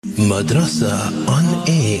Madrasa on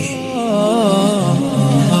air.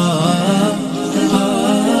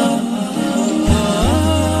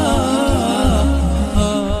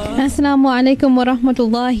 Assalamu alaikum wa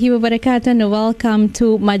rahmatullahi wa barakatuh, and welcome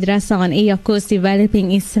to Madrasa on Air, of course,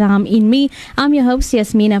 developing Islam in me. I'm your host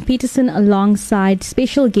Yasmina Peterson, alongside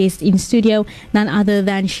special guest in studio, none other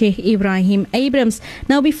than Sheikh Ebrahim Abrams.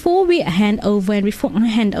 Now, before I hand over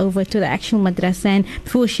to the actual madrasa and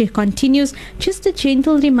before Sheikh continues, just a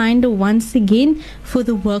gentle reminder once again for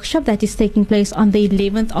the workshop that is taking place on the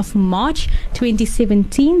 11th of March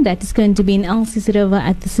 2017. That is going to be in Al River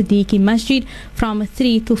at the Siddiqui Masjid from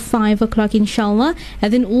 3 to 5 o'clock, inshallah.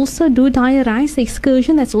 And then also do diarize the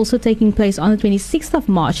excursion that's also taking place on the 26th of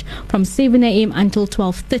March from 7 a.m. until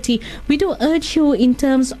 12:30. We do urge you in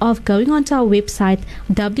terms of going onto our website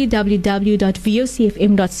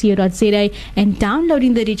www.vocfm.co.za and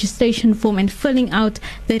downloading the registration form and filling out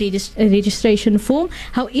the registration form.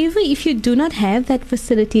 However, if you do not have that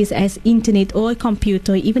facilities as internet or a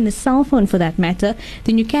computer or even a cell phone for that matter,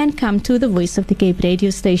 then you can come to the Voice of the Cape radio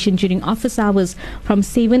station during office hours from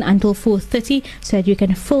 7 until 4:30 so that you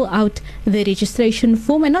can fill out the registration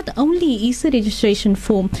form. And not only is the registration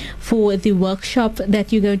form for the workshop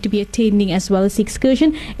that you're going to be attending as well as the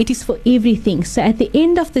excursion, it is for everything. So at the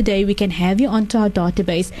end of the day, we can have you onto our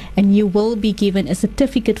database and you will be given a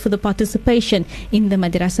certificate for the participation in the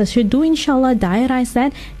madrasa. So do inshallah diarize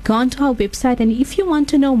that, go onto our website, and if you want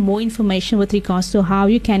to know more information with regards to how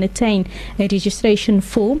you can attain a registration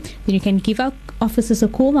form, then you can give our officers a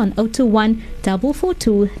call on 021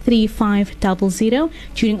 442 3500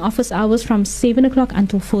 during office hours from 7 o'clock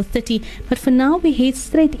until 4:30. But for now, we head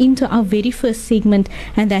straight into our very first segment,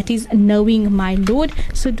 and that is Knowing My Lord.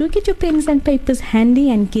 So do get your pens and papers handy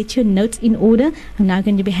and get your notes in order. I'm now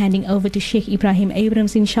going to be handing over to Sheikh Ebrahim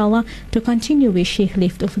Abrams, inshallah, to continue where Sheikh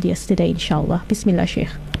left off yesterday, inshallah. Bismillah, Sheikh.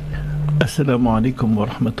 Assalamu alaikum wa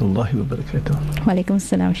rahmatullahi wa barakatuh. Wa alaikum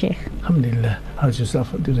assalam, Sheikh. Alhamdulillah. How's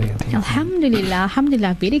yourself today? Alhamdulillah.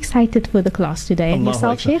 Very excited for the class today. And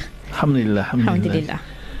yourself, Sheikh? Alhamdulillah.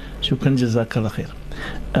 Shukran, jazakallah khair.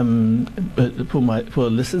 For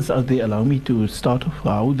listeners out there, allow me to start off.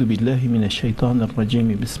 A'udhu billahi minash shaitanir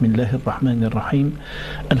rajim. Bismillahir rahmanir rahim.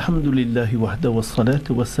 Alhamdulillahi wahda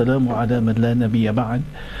wassalatu wassalamu ala man la nabiyya ba'd.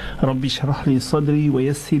 Rabbi shrah li sadri wa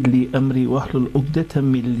yassir li amri wahlul 'uqdatan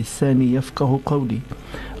min lisani yafqahu qawli.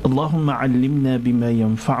 اللهم علمنا بما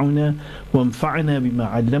ينفعنا وانفعنا بما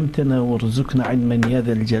علمتنا وارزقنا علما يا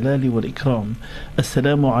ذا الجلال والإكرام.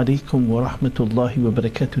 السلام عليكم ورحمة الله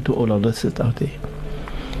وبركاته to all our listeners out there.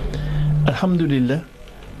 Alhamdulillah.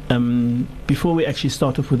 Before we actually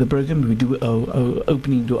start off with the program, we do our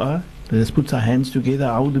opening dua. Let us put our hands together.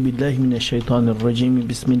 أعوذ بالله من الشيطان الرجيم.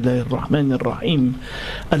 بسم الله الرحمن الرحيم.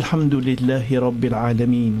 الحمد لله رب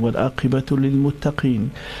العالمين والعاقبة للمتقين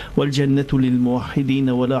والجنة للموحدين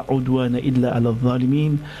ولا عدوان إلا على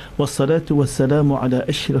الظالمين والصلاة والسلام على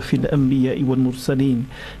أشرف الأنبياء والمرسلين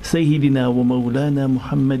سيدنا ومولانا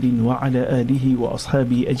محمد وعلى آله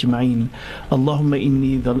وأصحابه أجمعين. اللهم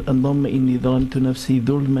إني ظلمت نفسي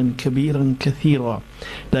ظلما كبيرا كثيرا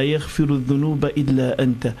لا يغفر الذنوب إلا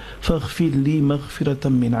أنت فاغفر لي مغفرة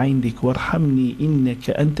من عندك وارحمني إنك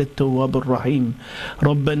أنت التواب الرحيم.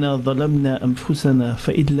 ربنا ظلمنا أنفسنا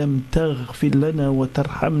فإن لم تغفر لنا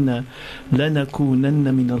وترحمنا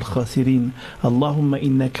لنكونن من الخاسرين. اللهم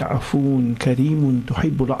إنك عفو كريم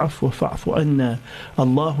تحب العفو فاعف عنا.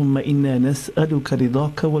 اللهم إنا نسألك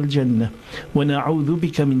رضاك والجنة ونعوذ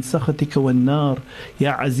بك من سخطك والنار. يا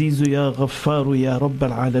عزيز يا غفار يا رب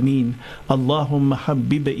العالمين. اللهم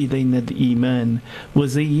حبب إلينا الإيمان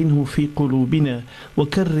وزينه في قلوبنا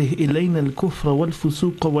وكره إلينا الكفر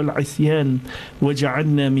والفسوق والعصيان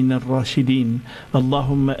وجعلنا من الراشدين.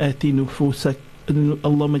 اللهم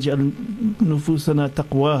اجعل نفوسنا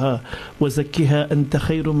تقواها وزكها أنت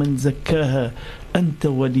خير من زكاها أنت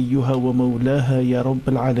وليها ومولاها يا رب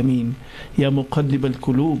العالمين. يا مقلب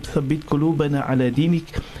القلوب ثبت قلوبنا على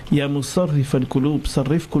دينك. يا مصرف القلوب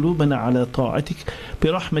صرف قلوبنا على طاعتك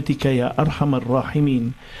برحمتك يا أرحم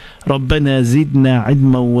الراحمين. ربنا زدنا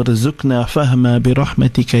علما وارزقنا فهما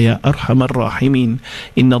برحمتك يا أرحم الراحمين.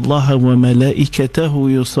 إن الله وملائكته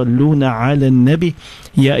يصلون على النبي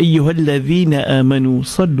يا أيها الذين آمنوا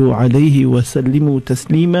صلوا عليه وسلموا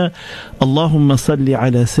تسليما. اللهم صل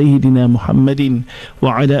على سيدنا محمد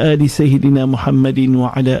وعلى آل سيدنا محمد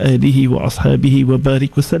وعلى آله وأصحابه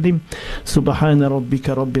وبارك وسلم. سبحان ربك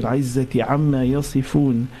رب العزة عما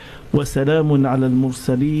يصفون وسلام على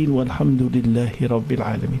المرسلين والحمد لله رب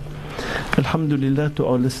العالمين. Alhamdulillah to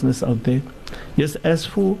our listeners out there. Yes, as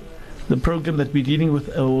for the program that we're dealing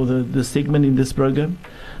with, or the segment in this program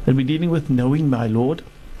that we're dealing with, Knowing My Lord,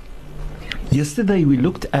 Yesterday we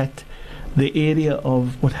looked at the area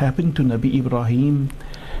of what happened to Nabi Ebrahim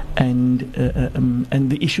and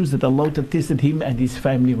the issues that Allah tested him and his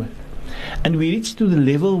family with. And we reached to the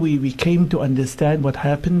level where we came to understand what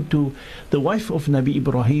happened to the wife of Nabi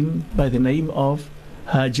Ebrahim by the name of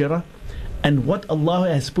Hajara, and what Allah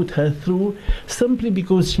has put her through simply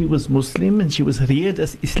because she was Muslim and she was reared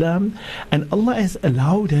as Islam, and Allah has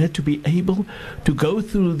allowed her to be able to go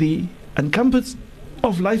through the encompass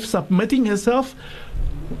of life, submitting herself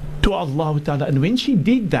to Allah Ta'ala. And when she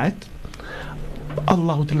did that,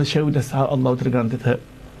 Allah Ta'ala showed us how Allah Ta'ala granted her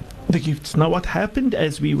the gifts. Now what happened,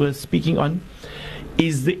 as we were speaking on,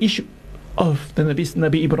 is the issue of the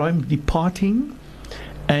Nabi Ebrahim departing.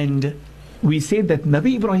 And we said that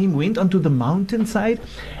Nabi Ebrahim went onto the mountainside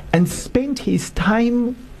and spent his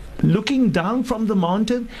time looking down from the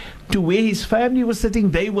mountain to where his family was sitting.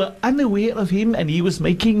 They were unaware of him, and he was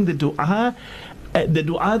making the dua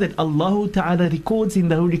that Allah Ta'ala records in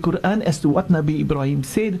the Holy Quran as to what Nabi Ebrahim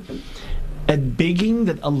said, and begging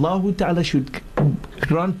that Allah Ta'ala should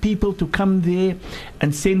grant people to come there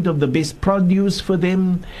and send of the best produce for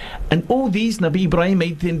them. And all these Nabi Ebrahim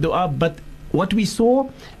made in dua. But what we saw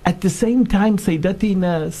at the same time,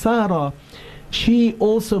 Sayyidatina Sarah, she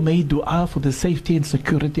also made dua for the safety and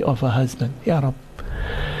security of her husband. Ya Rab.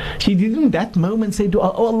 She didn't that moment say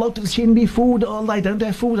dua, oh Allah, send me food, oh Allah, I don't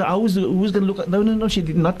have food, who's going to look at? No, she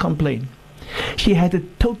did not complain. She had a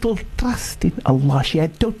total trust in Allah. She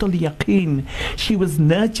had total yaqeen. She was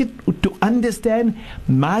nurtured to understand,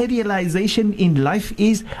 my realization in life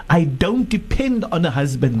is I don't depend on a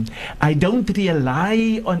husband. I don't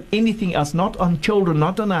rely on anything else, not on children,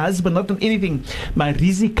 not on a husband, not on anything. My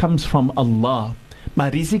rizq comes from Allah.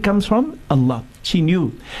 My rizq comes from Allah. She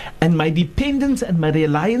knew. And my dependence and my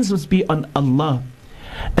reliance was be on Allah.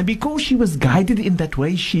 And because she was guided in that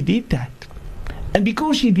way, she did that. And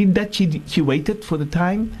because she did that, she waited for the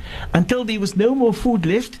time until there was no more food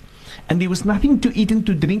left and there was nothing to eat and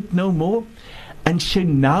to drink no more. And she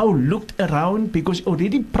now looked around, because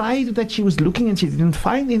already prior to that she was looking and she didn't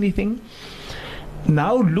find anything.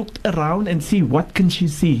 Now looked around and see what can she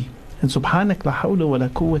see. And subhanak la hawla wa la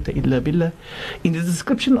quwwata illa billah. In the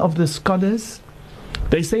description of the scholars,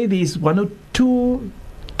 they say there's one or two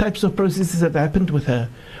types of processes that happened with her.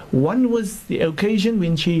 One was the occasion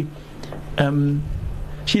when she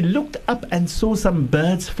looked up and saw some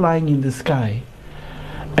birds flying in the sky.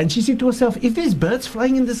 And she said to herself, if there's birds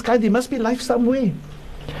flying in the sky, there must be life somewhere.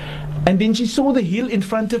 And then she saw the hill in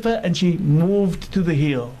front of her and she moved to the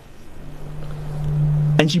hill.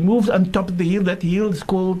 And she moved on top of the hill. That hill is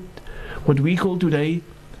called what we call today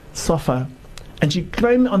Safa. And she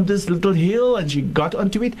climbed on this little hill and she got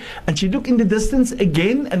onto it. And she looked in the distance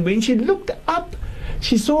again. And when she looked up,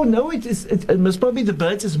 she saw, no, it must probably the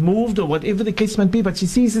birds has moved or whatever the case might be, but she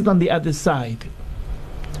sees it on the other side.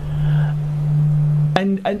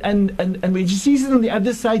 And when she sees it on the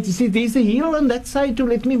other side, she says, there's a hill on that side too,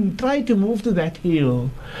 let me try to move to that hill.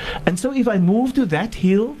 And so if I move to that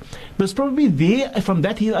hill, most probably there, from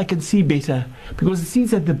that hill I can see better, because it seems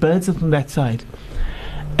that the birds are on that side.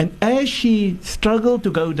 And as she struggled to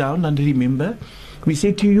go down, and remember, we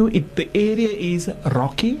said to you, the area is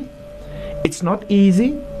rocky. It's not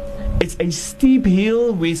easy. It's a steep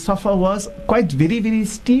hill where Safa was, quite very, very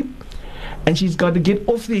steep. And she's got to get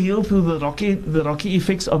off the hill through the rocky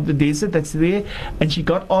effects of the desert that's there. And she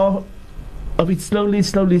got off of it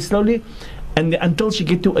slowly. And until she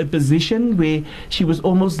get to a position where she was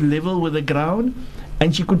almost level with the ground.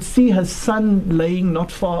 And she could see her son laying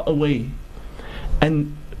not far away.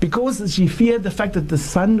 And because she feared the fact that the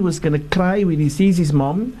son was going to cry when he sees his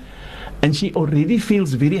mom, and she already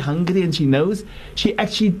feels very hungry, and she knows, she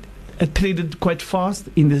actually treaded quite fast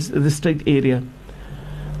in the straight area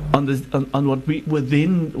on what we were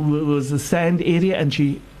then was a sand area, and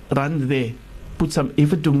she ran there, put some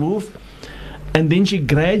effort to move, and then she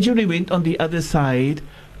gradually went on the other side,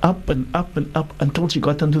 up and up and up until she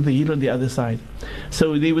got onto the hill on the other side.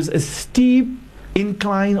 So there was a steep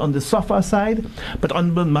incline on the Safa side, but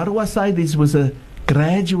on the Marwa side there was a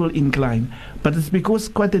gradual incline. But it's because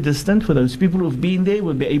quite a distance. For those people who've been there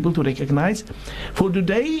will be able to recognize. For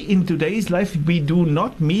today, in today's life, we do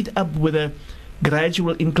not meet up with a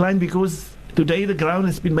gradual incline, because today the ground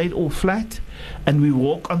has been made all flat and we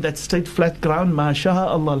walk on that straight flat ground,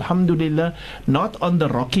 mashallah, alhamdulillah, not on the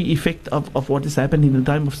rocky effect of what has happened in the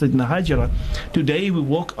time of Sayyidina Hajara. Today we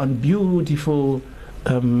walk on beautiful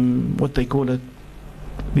what they call it,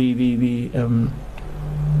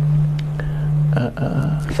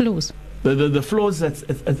 floors. The floors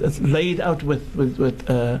that's laid out with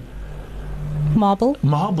Marble.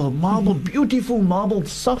 Marble, beautiful marble,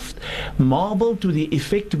 soft marble to the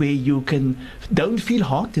effect where you don't feel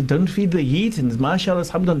hot and don't feel the heat, and mashallah,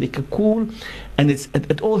 alhamdulillah, like cool, and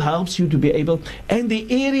it all helps you to be able, and the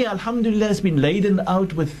area, alhamdulillah, has been laden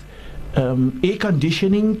out with air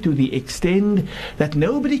conditioning to the extent that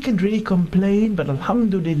nobody can really complain, but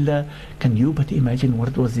alhamdulillah, can you but imagine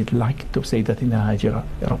what was it like to say that in Hajira?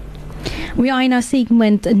 We are in our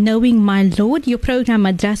segment Knowing My Lord, your program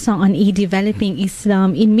Madrasa on Developing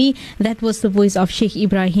Islam in Me. That was the voice of Sheikh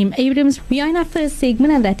Ebrahim. We are in our first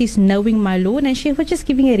segment, and that is Knowing My Lord. And Sheikh was just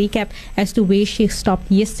giving a recap as to where Sheikh stopped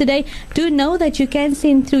yesterday. Do know that you can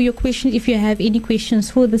send through your questions if you have any questions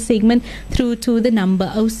for the segment through to the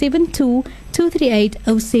number 072 238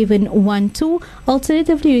 0712.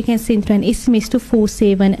 Alternatively, you can send through an SMS to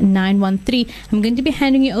 47913. I'm going to be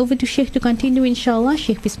handing you over to Sheikh to continue, inshallah.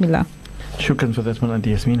 Sheikh, bismillah. Shukran for that one,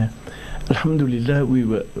 Auntie Yasmina. Alhamdulillah, we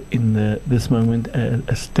were in this moment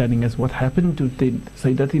studying as what happened to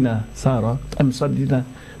Sayyidatina Sarah, Sayyidatina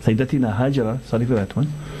Hajara, sorry for that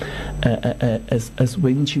one, as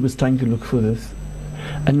when she was trying to look for this.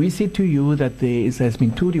 And we said to you that has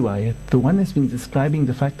been two riwayat. The one has been describing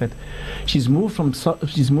the fact that she's moved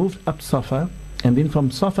up Safa, and then from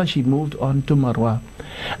Safa she moved on to Marwa.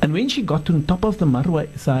 And when she got to the top of the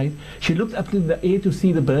Marwa side, she looked up to the air to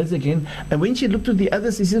see the birds again. And when she looked to the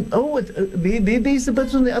others, she said, "Oh, there's the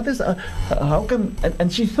birds on the others. How come?"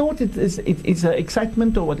 And she thought it's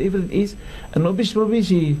excitement or whatever it is. And probably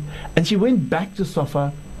she went back to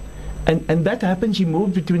Safa. And that happened. She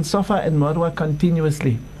moved between Safa and Marwa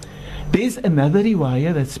continuously. There's another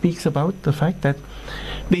riwayah that speaks about the fact that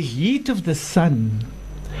the heat of the sun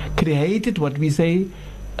created what we say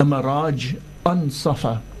a mirage on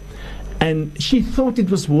Safa, and she thought it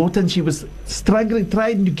was water, and she was struggling,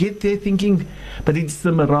 trying to get there, thinking, but it's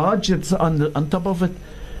the mirage that's on top of it.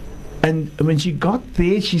 And when she got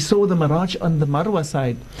there, she saw the mirage on the Marwa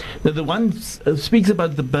side. Now the one speaks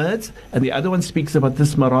about the birds, and the other one speaks about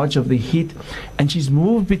this mirage of the heat. And she's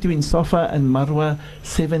moved between Safa and Marwa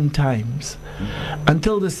 7 times,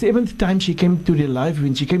 until the 7th time she came to realize,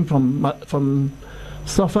 when she came from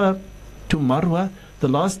Safa to Marwa the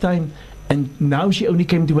last time, and now she only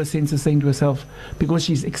came to her senses, saying to herself, because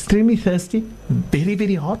she's extremely thirsty, very,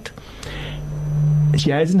 very hot.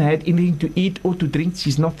 She hasn't had anything to eat or to drink.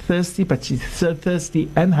 She's not thirsty, but she's so thirsty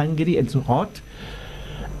and hungry and so hot.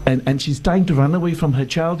 And she's trying to run away from her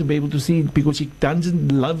child to be able to see it, because she doesn't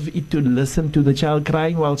love it to listen to the child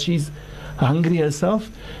crying while she's hungry herself,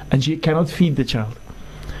 and she cannot feed the child.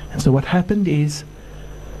 And so what happened is,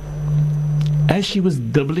 as she was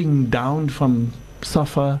doubling down from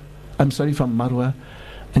from Marwa,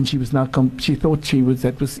 and she was now she thought she was,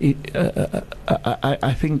 that was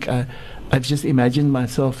I think I've just imagined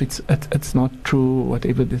myself, it's not true,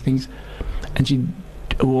 whatever the things. And she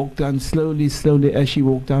walked down slowly as she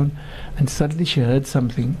walked down, and suddenly she heard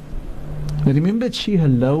something. Now remember, she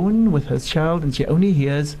alone with her child, and she only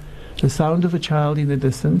hears the sound of a child in the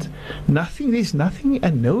distance. There's nothing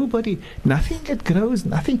and nobody, nothing that grows,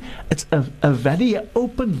 nothing. It's a valley, an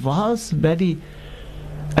open, vast valley,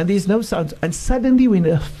 and there's no sound. And suddenly, when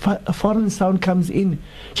a foreign sound comes in,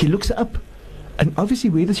 she looks up, and obviously,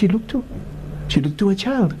 where does she look to? She looked to her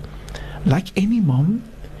child. Like any mom,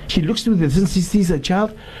 she looks to the distance, she sees her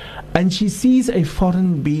child, and she sees a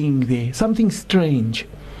foreign being there, something strange.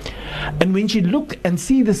 And when she looked and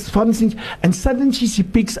see this foreign thing, and suddenly she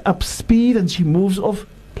picks up speed and she moves off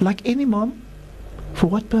like any mom. For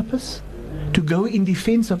what purpose? To go in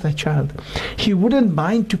defense of that child. She wouldn't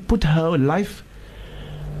mind to put her life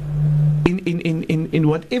in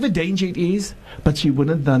whatever danger it is, but she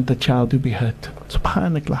wouldn't want the child to be hurt.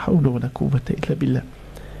 Subhanak la hawla wa la quwwata illa billah.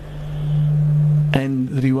 And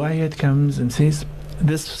the riwayat comes and says,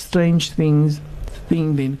 this strange thing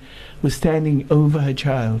then was standing over her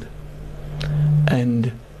child.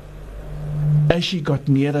 And as she got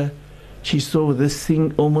nearer, she saw this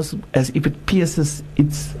thing almost as if it pierces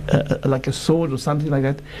its like a sword or something like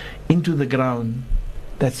that into the ground.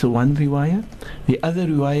 That's the one riwayah. The other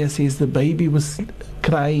riwayah says the baby was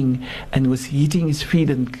crying and was hitting his feet,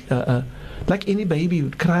 and like any baby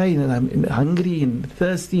would cry, and hungry and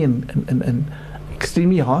thirsty and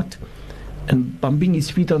extremely hot, and bumping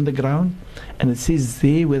his feet on the ground. And it says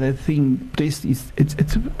there where that thing pressed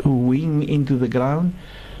its wing into the ground,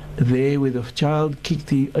 there where the child kicked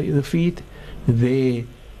the feet, there,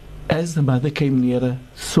 as the mother came nearer,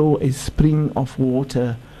 saw a spring of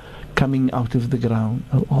water coming out of the ground.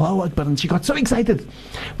 Allahu Akbar. And she got so excited.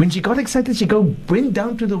 When she got excited, she went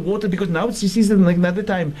down to the water, because now she sees it another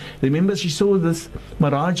time. Remember, she saw this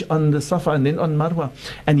mirage on the Safa and then on Marwa.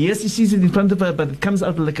 And yes, she sees it in front of her, but it comes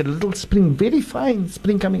out like a little spring, very fine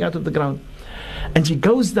spring coming out of the ground. And she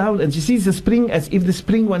goes down and she sees the spring as if the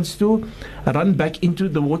spring wants to run back into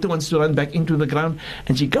the water, wants to run back into the ground.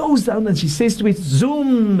 And she goes down and she says to it,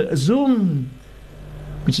 Zoom, Zoom.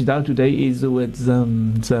 Which now today is the word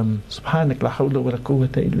Zam, Zam. Subhanak la hawla wa la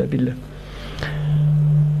quwwata illa billah.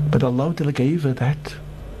 But Allah Ta'ala gave her that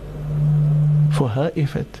for her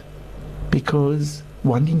effort, because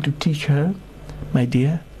wanting to teach her, my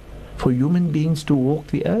dear, for human beings to walk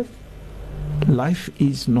the earth, life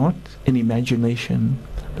is not an imagination.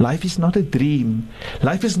 Life is not a dream.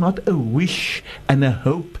 Life is not a wish and a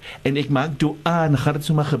hope. En ek maak dua en gaan dit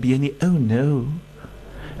sommer gebeur nie. Oh no.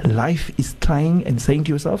 Life is trying and saying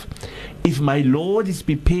to yourself, if my Lord is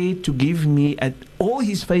prepared to give me at all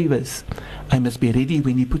His favors, I must be ready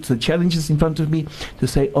when He puts the challenges in front of me to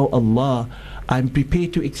say, oh Allah, I'm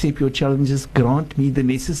prepared to accept your challenges. Grant me the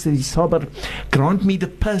necessary sabr. Grant me the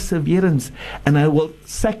perseverance. And I will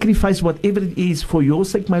sacrifice whatever it is for your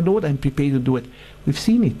sake, my Lord. I'm prepared to do it. We've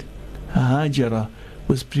seen it. Hajara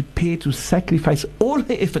was prepared to sacrifice all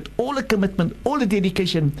her effort, all her commitment, all her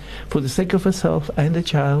dedication for the sake of herself and the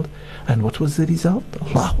child. And what was the result?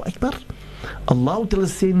 Allahu Akbar. Allah will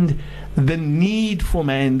send the need for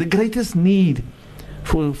man, the greatest need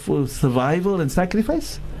for survival and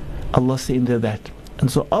sacrifice. Allah sent her that.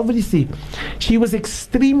 And so obviously she was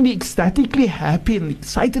extremely ecstatically happy and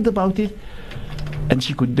excited about it, and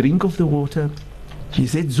she could drink of the water. She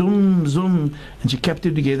said zoom, zoom, and she kept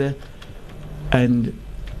it together, and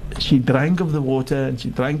she drank of the water, and she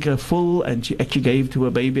drank her full, and she actually gave to her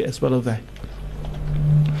baby as well of that.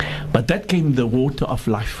 But that came the water of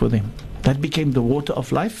life for them. That became the water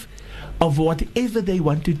of life of whatever they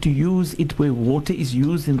wanted to use it, where water is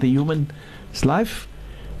used in the human's life.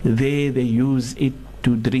 There they use it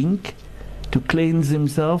to drink, to cleanse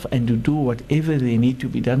themselves, and to do whatever they need to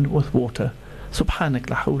be done with water. Subhanak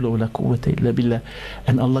la hawla wa la quwwata illa billah.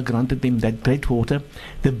 And Allah granted them that great water,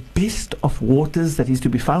 the best of waters that is to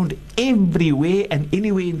be found everywhere and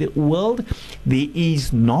anywhere in the world. There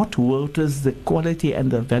is not waters the quality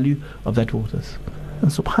and the value of that waters. And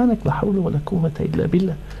subhanak la hawla wa la quwwata illa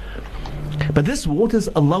billah. But this waters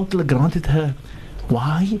Allah granted her.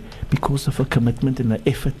 Why? Because of her commitment and her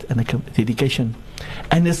effort and her dedication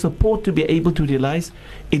and the support to be able to realize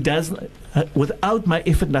it does. Without my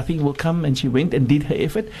effort, nothing will come. And she went and did her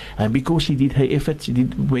effort, and because she did her effort, she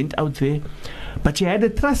went out there. But she had a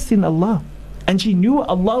trust in Allah, and she knew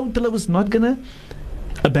Allah was not gonna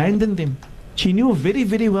abandon them. She knew very,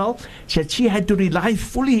 very well that she had to rely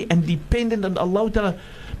fully and dependent on Allah.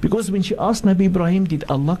 Because when she asked Nabi Ebrahim, did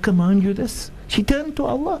Allah command you this? She turned to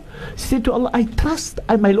Allah. She said to Allah, I trust,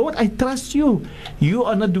 my Lord, I trust you. You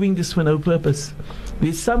are not doing this for no purpose.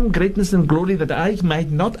 There's some greatness and glory that I might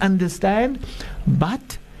not understand,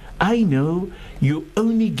 but I know you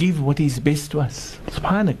only give what is best to us.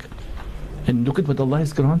 Subhanak. And look at what Allah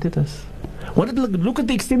has granted us. Look at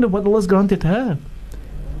the extent of what Allah has granted her.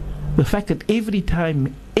 The fact that every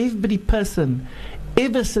time, every person,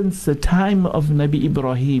 ever since the time of Nabi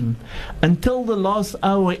Ebrahim until the last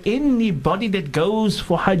hour, anybody that goes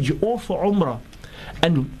for Hajj or for Umrah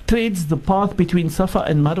and treads the path between Safa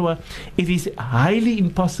and Marwa, it is highly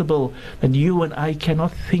impossible that you and I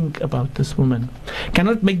cannot think about this woman,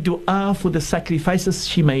 cannot make dua for the sacrifices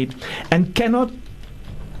she made, and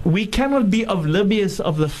we cannot be oblivious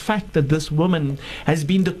of the fact that this woman has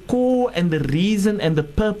been the core and the reason and the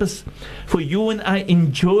purpose for you and I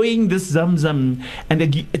enjoying this Zamzam, and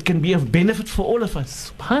it can be of benefit for all of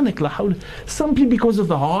us. Subhanallah, simply because of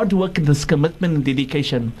the hard work and this commitment and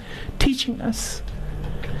dedication, teaching us.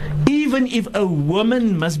 Even if a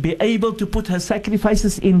woman must be able to put her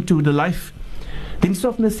sacrifices into the life, then it's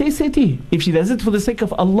of necessity. If she does it for the sake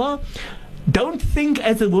of Allah, don't think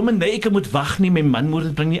as a woman, nee, ek moet wag nie, my man moet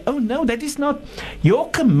dit bring nie. Oh no, that is not your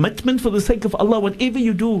commitment for the sake of Allah. Whatever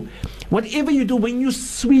you do, when you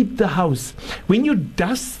sweep the house, when you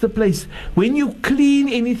dust the place, when you clean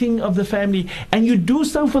anything of the family, and you do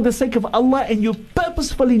so for the sake of Allah, and you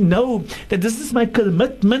purposefully know that this is my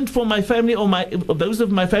commitment for my family, or those of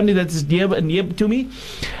my family that is dear and near to me,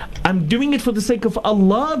 I'm doing it for the sake of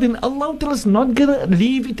Allah, then Allah is not going to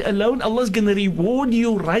leave it alone. Allah is going to reward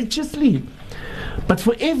you righteously. But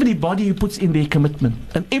for everybody who puts in their commitment,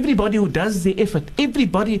 and everybody who does their effort,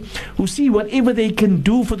 everybody who see whatever they can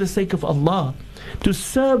do for the sake of Allah, to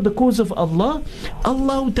serve the cause of Allah,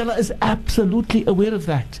 Allah Ta'ala is absolutely aware of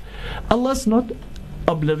that. Allah is not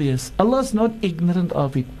oblivious. Allah's not ignorant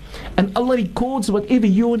of it. And Allah records whatever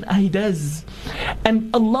you and I does.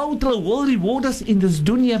 And Allah will reward us in this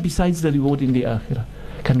dunya besides the reward in the akhirah.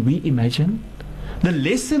 Can we imagine? The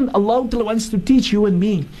lesson Allah wants to teach you and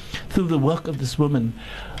me through the work of this woman.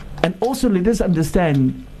 And also let us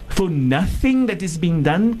understand, for nothing that is being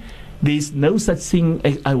done, there is no such thing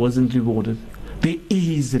as I wasn't rewarded. There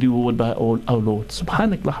is reward by our Lord.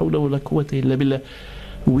 Subhanak la hawla wa la quwwata illa billah.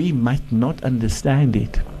 We might not understand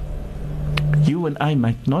it. You and I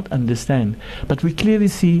might not understand. But we clearly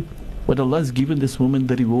see what Allah has given this woman,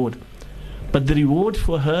 the reward. But the reward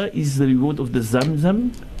for her is the reward of the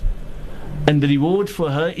Zamzam. And the reward for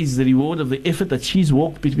her is the reward of the effort that she's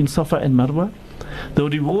walked between Safa and Marwa. The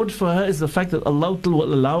reward for her is the fact that Allah will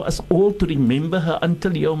allow us all to remember her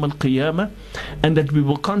until Yawm al-Qiyamah, and that we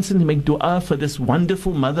will constantly make dua for this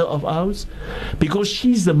wonderful mother of ours, because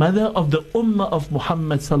she's the mother of the Ummah of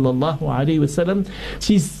Muhammad sallallahu alaihi wasallam.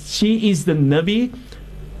 She is the Nabi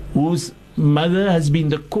whose mother has been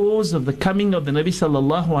the cause of the coming of the Nabi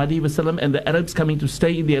sallallahu alaihi wasallam and the Arabs coming to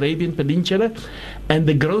stay in the Arabian Peninsula, and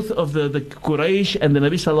the growth of the Quraysh and the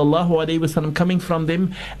Nabi sallallahu alaihi wasallam coming from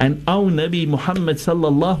them, and our Nabi Muhammad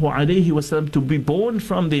sallallahu alaihi wasallam to be born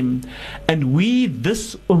from them, and we,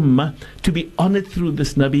 this ummah, to be honored through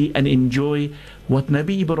this Nabi and enjoy what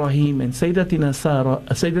Nabi Ebrahim and Sayyidatina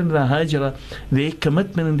Hajara, their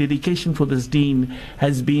commitment and dedication for this deen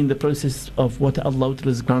has been the process of what Allah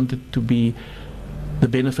has granted to be the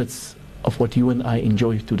benefits of what you and I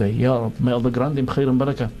enjoy today. Ya Rab, may Allah grant them khair and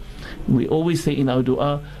barakah. We always say in our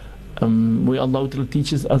dua, where Allah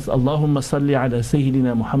teaches us, Allahumma salli ala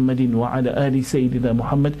Sayyidina Muhammadin wa ala ali Sayyidina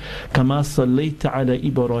Muhammad kama sallayta ala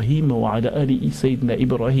Ibrahim wa ala ali Sayyidina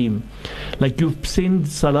Ibrahim. Like you send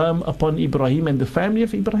salam upon Ibrahim and the family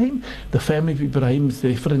of Ibrahim. The family of Ibrahim is the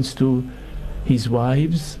reference to his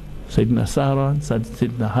wives, Sayyidina Sarah,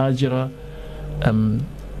 Sayyidina Hajara, and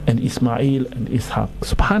Ismail and Ishaq.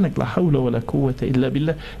 Subhanak la hawla wa la quwwata illa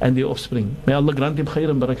billah, and their offspring. May Allah grant them khair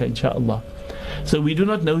and barakah, inshaAllah. So we do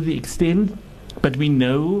not know the extent, but we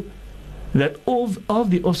know that of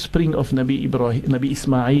the offspring of Nabi Ibrahim, Nabi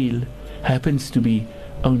Ismail, happens to be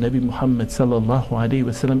our Nabi Muhammad sallallahu alaihi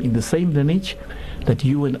wasallam, in the same lineage that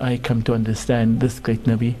you and I come to understand this great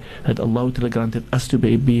Nabi that Allah granted us to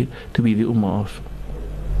be the ummah of.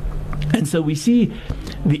 And so we see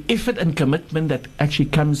the effort and commitment that actually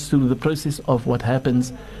comes through the process of what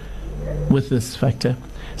happens with this factor.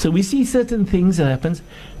 So we see certain things that happens,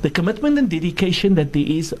 the commitment and dedication that there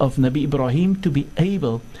is of Nabi Ibrahim to be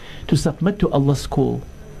able to submit to Allah's call.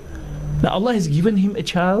 Now Allah has given him a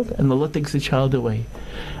child and Allah takes the child away.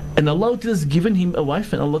 And Allah has given him a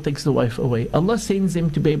wife and Allah takes the wife away. Allah sends them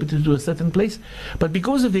to be able to do a certain place, but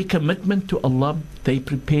because of their commitment to Allah,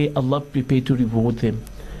 Allah prepare to reward them.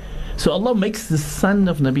 So Allah makes the son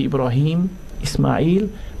of Nabi Ibrahim, Ismail,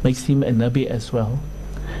 makes him a Nabi as well.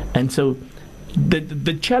 And so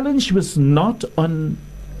the challenge was not on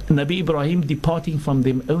Nabi Ibrahim departing from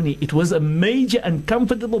them only. It was a major,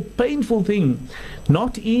 uncomfortable, painful thing.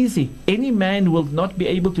 Not easy. Any man will not be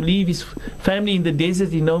able to leave his family in the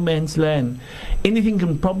desert in no man's land. Anything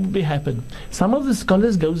can probably happen. Some of the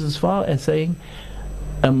scholars goes as far as saying,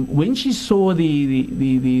 when she saw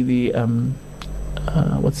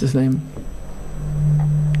what's his name?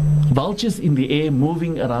 Vultures in the air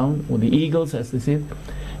moving around, or the eagles as they said,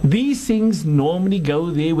 these things normally go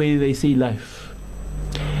there where they see life.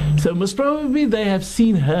 So most probably they have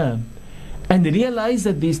seen her and realized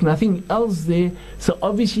that there's nothing else there. So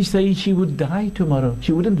obviously say she would die tomorrow.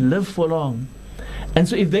 She wouldn't live for long. And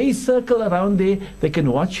so if they circle around there, they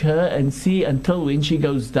can watch her and see until when she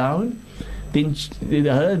goes down. Then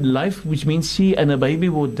her life, which means she and her baby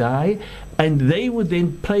would die, and they would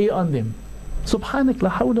then prey on them. Subhanak la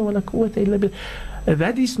hawla wa la quwwata illa billah.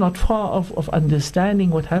 That is not far of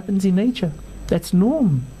understanding what happens in nature. That's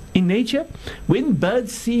norm. In nature, when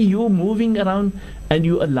birds see you moving around and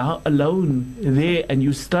you alone there and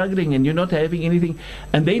you're struggling and you're not having anything,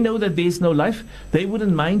 and they know that there's no life, they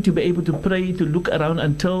wouldn't mind to be able to pray, to look around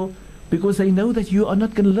because they know that you are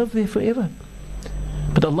not going to live there forever.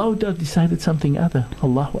 But Allah decided something other.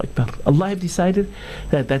 Allahu Akbar. Allah have decided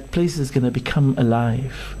that that place is going to become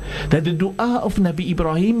alive. That the dua of Nabi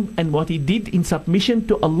Ibrahim and what he did in submission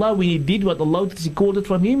to Allah, when he did what Allah called it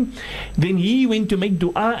from him, then he went to make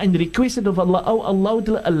dua and requested of Allah, oh Allah,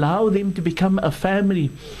 to allow them to become a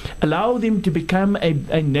family, allow them to become a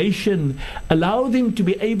nation, allow them to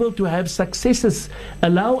be able to have successes,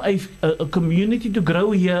 allow a community to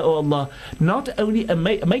grow here, oh Allah. Not only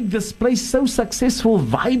make this place so successful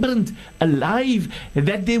vibrant, alive,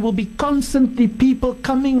 that there will be constantly people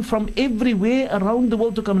coming from everywhere around the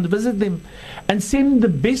world to come and visit them and send the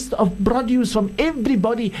best of produce from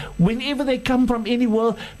everybody. Whenever they come from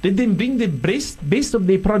anywhere, they then bring the best of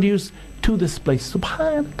their produce to this place.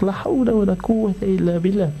 Subhanak, la hawla wa la quwwata illa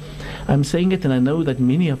billah. I'm saying it, and I know that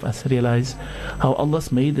many of us realize how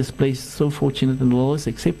Allah's made this place so fortunate, and Allah has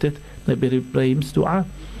accepted Nabi Ibrahim's dua.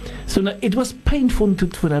 So now, it was painful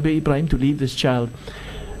for Nabi Ibrahim to leave this child.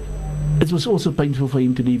 It was also painful for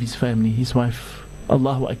him to leave his family, his wife.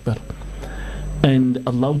 Allahu Akbar. And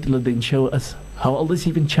Allah then show us how Allah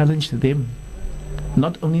even challenged them.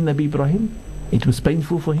 Not only Nabi Ibrahim, it was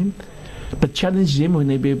painful for him, but challenged them when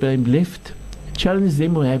Nabi Ibrahim left. Challenged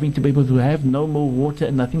them with having to be able to have no more water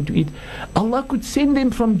and nothing to eat. Allah could send them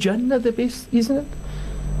from Jannah the best, isn't it?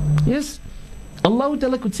 Yes.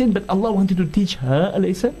 Allah could send, but Allah wanted to teach her a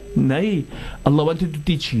lesson. Nay, Allah wanted to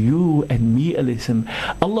teach you and me a lesson.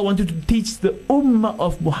 Allah wanted to teach the ummah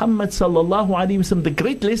of Muhammad sallallahu alaihi wasallam the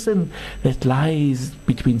great lesson that lies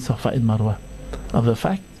between Safa and Marwa, of the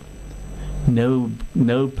fact, no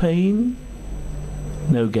pain,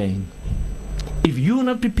 no gain. If you're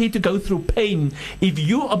not prepared to go through pain, if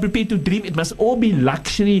you are prepared to dream, it must all be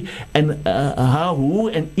luxury and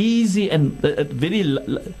and easy and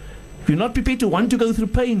if you're not prepared to want to go through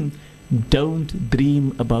pain, don't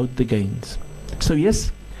dream about the gains. So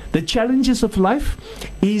yes, the challenges of life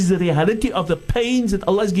is the reality of the pains that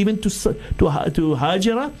Allah has given to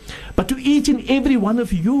Hajara, but to each and every one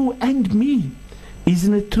of you and me.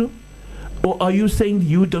 Isn't it true? Or are you saying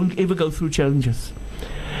you don't ever go through challenges?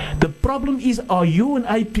 The problem is, are you and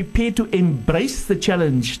I prepared to embrace the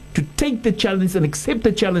challenge, to take the challenge and accept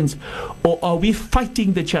the challenge? Or are we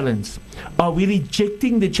fighting the challenge? Are we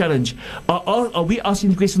rejecting the challenge? Or are we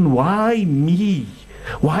asking the question, why me?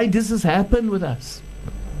 Why does this happen with us?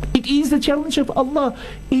 It is the challenge of Allah.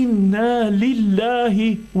 Inna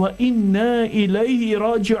lillahi wa inna ilayhi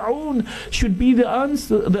raji'un should be the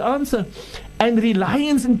answer. And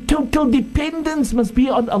reliance and total dependence must be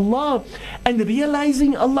on Allah. And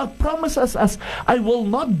realizing Allah promises us, I will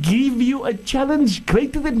not give you a challenge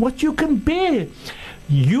greater than what you can bear.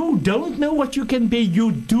 You don't know what you can bear.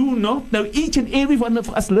 You do not know. Each and every one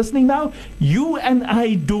of us listening now, you and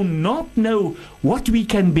I do not know what we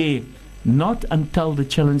can bear. Not until the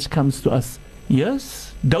challenge comes to us.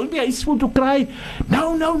 Yes? Don't be hasteful to cry.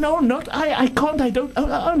 No, not I can't, I don't.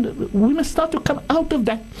 We must start to come out of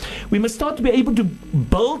that. We must start to be able to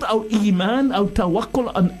build our iman, our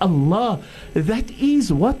tawakkul on Allah. That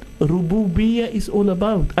is what rububiyyah is all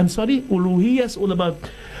about. Uluhiyyah is all about.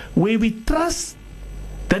 Where we trust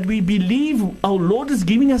that we believe our Lord is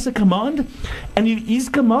giving us a command, and His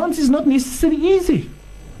commands is not necessarily easy.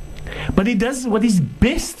 But He does what is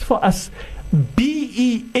best for us.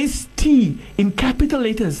 BEST in capital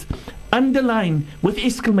letters, underline with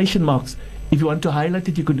exclamation marks. If you want to highlight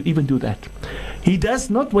it, you could even do that. He does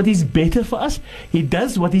not what is better for us. He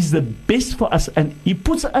does what is the best for us, and He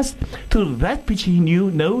puts us to that which He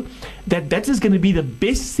know that is going to be the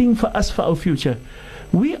best thing for us for our future.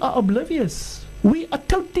 We are oblivious. We are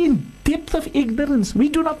totally in depth of ignorance. We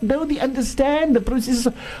do not understand the process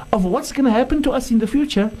of what's going to happen to us in the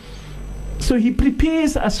future. So He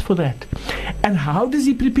prepares us for that. And how does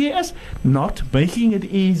He prepare us? Not making it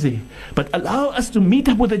easy, but allow us to meet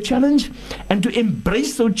up with a challenge, and to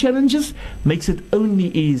embrace those challenges makes it only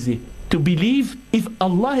easy. To believe, if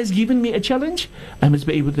Allah has given me a challenge, I must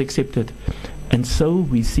be able to accept it. And so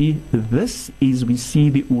we see the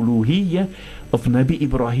uluhiyyah of Nabi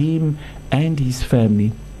Ibrahim and his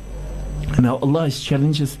family. And now Allah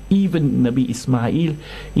challenges even Nabi Ismail,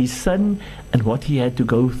 his son, and what he had to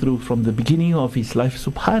go through from the beginning of his life.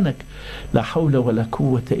 Subhanak, la hawla wa la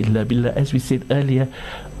quwwata illa billah. As we said earlier,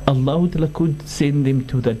 Allah could send them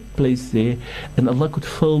to that place there, and Allah could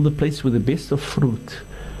fill the place with the best of fruit.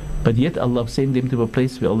 But yet Allah sent them to a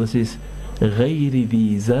place where Allah says, غَيْرِ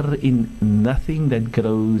ذِي زَرْءٍ, nothing that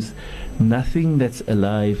grows, nothing that's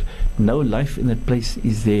alive, no life in that place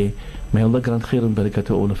is there. May Allah grant khair and barakah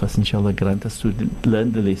to all of us, inshallah. Grant us to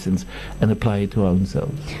learn the lessons and apply it to our own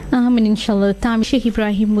selves. Amen, inshallah. Sheikh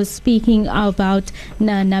Ebrahim was speaking about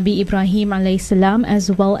Nabi Ibrahim alayhi salam,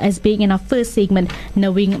 as well as being in our first segment,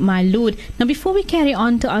 Knowing My Lord. Now, before we carry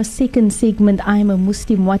on to our second segment, I am a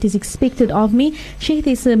Muslim, what is expected of me? Sheikh,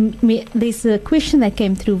 there's a question that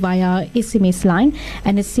came through via our SMS line,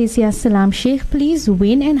 and it says here, Salam Sheikh, please,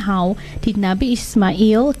 when and how did Nabi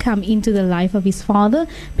Ismail come into the life of his father?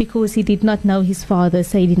 Because he did not know his father,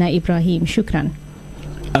 Sayyidina Ibrahim. Shukran.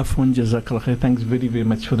 Afwan, jazakallah khair. Thanks very, very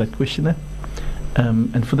much for that question.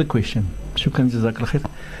 And for the question. Shukran, Jazakallah khair.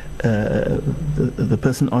 The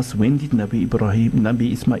person asked, when did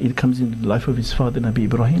Nabi Ismail comes into the life of his father, Nabi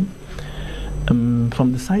Ebrahim?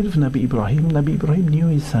 From the side of Nabi Ebrahim knew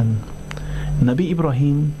his son. Nabi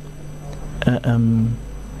Ebrahim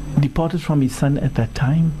departed from his son at that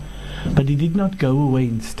time, but he did not go away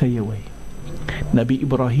and stay away. Nabi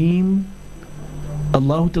Ebrahim,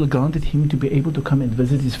 Allah granted him to be able to come and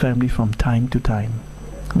visit his family from time to time.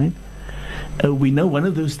 Right? We know one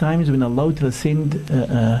of those times when Allah sent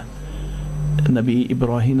Nabi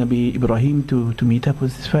Ebrahim to meet up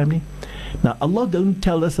with his family. Now Allah don't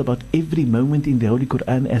tell us about every moment in the Holy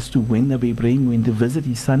Quran as to when Nabi Ibrahim went to visit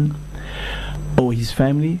his son or his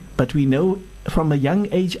family, but we know from a young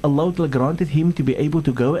age Allah granted him to be able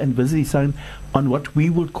to go and visit his son on what we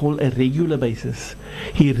would call a regular basis.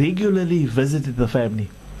 He regularly visited the family.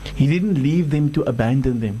 He didn't leave them to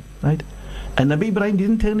abandon them, right? And Nabi Ibrahim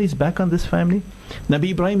didn't turn his back on this family.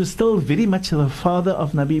 Nabi Ibrahim is still very much the father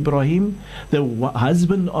of Nabi Ibrahim, the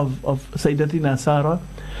husband of Sayyidatina Sarah,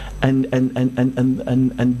 and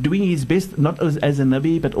doing his best, not as a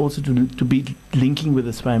Nabi, but also to be linking with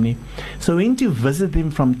his family. So he went to visit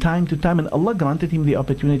them from time to time, and Allah granted him the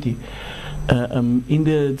opportunity. In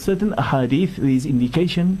the certain ahadith, there is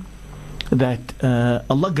indication that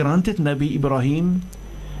Allah granted Nabi Ibrahim,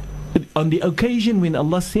 on the occasion when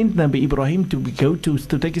Allah sent Nabi Ibrahim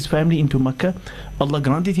to take his family into Makkah, Allah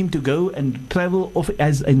granted him to go and travel off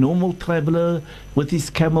as a normal traveler with his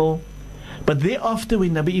camel. But thereafter,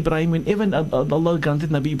 when Nabi Ibrahim, whenever Allah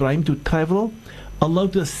granted Nabi Ibrahim to travel, Allah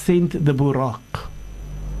just sent the Buraq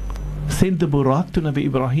to Nabi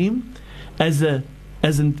Ibrahim as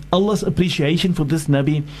Allah's appreciation for this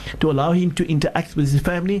Nabi, to allow him to interact with his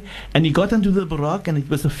family. And he got onto the Buraq, and it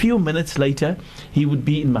was a few minutes later he would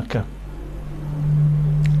be in Makkah.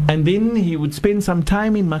 And then he would spend some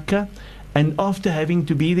time in Makkah, and after having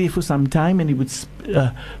to be there for some time, and he would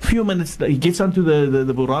few minutes, he gets onto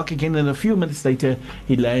the Buraq again, and a few minutes later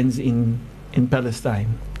he lands in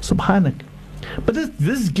Palestine. Subhanak. But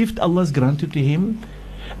this gift Allah has granted to him,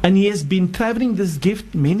 and he has been traveling this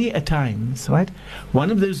gift many a times, right? One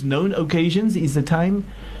of those known occasions is the time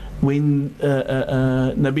when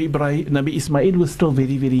Nabi Ismail was still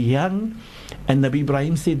very, very young, and Nabi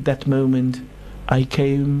Ibrahim said that moment, I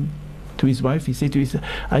came to his wife, he said to his,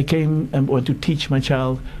 I came and want to teach my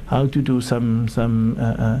child how to do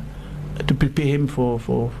to prepare him for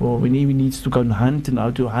when he needs to go and hunt, and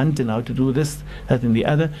how to do this, that and the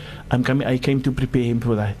other. I came to prepare him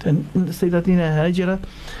for that. And Sayyidatina Hajara,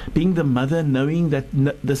 being the mother, knowing that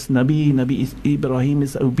this Nabi Ebrahim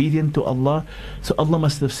is obedient to Allah, so Allah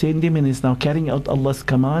must have sent him and is now carrying out Allah's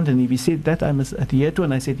command. And if he said that, I must adhere to,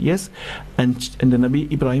 and I said yes. And the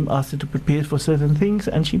Nabi Ibrahim asked her to prepare for certain things,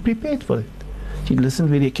 and she prepared for it. She listened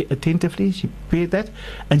very attentively, she paid that,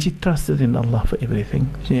 and she trusted in Allah for everything.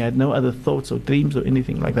 She had no other thoughts or dreams or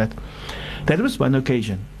anything like that. That was one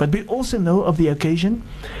occasion. But we also know of the occasion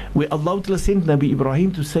where Allah sent Nabi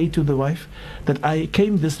Ibrahim to say to the wife that I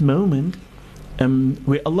came this moment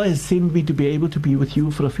where Allah has sent me to be able to be with you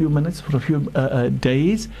for a few minutes, for a few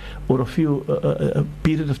days, or a few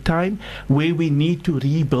period of time, where we need to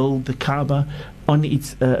rebuild the Kaaba on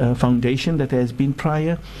its foundation that has been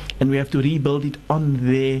prior, and we have to rebuild it on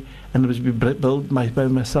there, and it was built by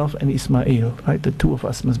myself and Ismail, right? The two of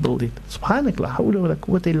us must build it. Subhanallah, hawla wa la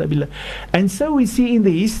quwwata illa billah. And so we see in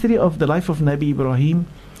the history of the life of Nabi Ibrahim,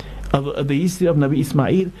 of the history of Nabi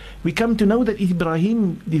Ismail, we come to know that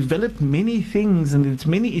Ibrahim developed many things, and it's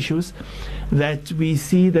many issues that we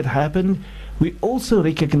see that happened. We also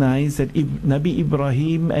recognize that Nabi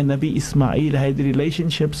Ibrahim and Nabi Ismail had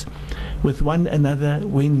relationships with one another.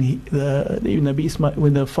 When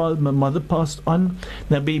when the mother passed on,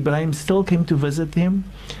 Nabi Ibrahim still came to visit him.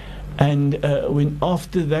 And when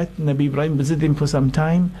after that Nabi Ibrahim visited him for some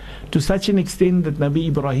time, to such an extent that Nabi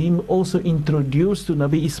Ibrahim also introduced to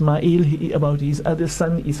Nabi Ismail about his other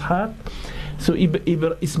son Ishaq. So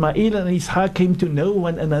Ismail and Ishaq came to know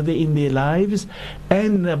one another in their lives,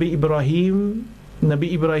 and Nabi Ibrahim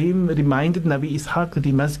reminded Nabi Ishaq that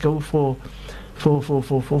he must go for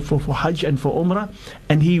Hajj and for Umrah,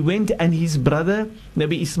 and he went, and his brother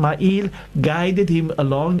Nabi Ismail guided him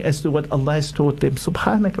along as to what Allah has taught them.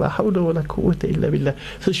 Subhanallah, hawla wa la quwwata illa billah.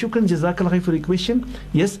 So shukran, jazakallah for the question.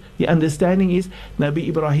 Yes, the understanding is Nabi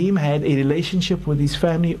Ibrahim had a relationship with his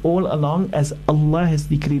family all along, as Allah has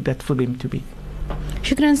decreed that for them to be.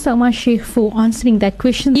 Shukran so much, Sheikh, for answering that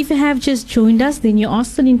question. If you have just joined us, then you are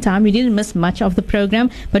still in time. You didn't miss much of the program,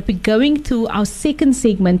 but we're going to our second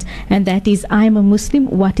segment, and that is I am a Muslim,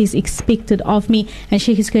 what is expected of me? And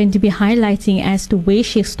Sheikh is going to be highlighting as to where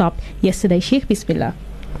Sheikh stopped yesterday. Sheikh, Bismillah.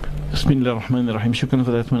 Bismillah ar-Rahman ar-Rahim. Shukran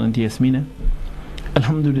for that one, Auntie Yasmina.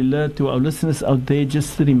 Alhamdulillah, to our listeners out there,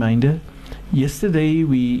 just a reminder. Yesterday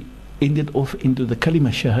we ended off into the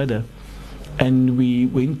Kalima Shahada, and we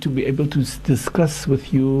went to be able to discuss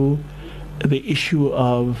with you the issue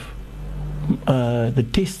of the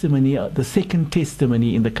testimony, the second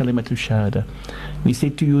testimony in the Kalimatul Shahada. We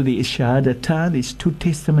said to you there is Shahadatan, there's two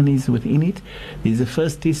testimonies within it. There's the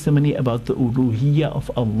first testimony about the uluhiyya of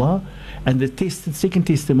Allah, and the second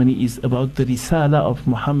testimony is about the Risala of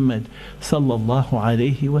Muhammad sallallahu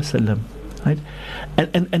alayhi wasallam. Right?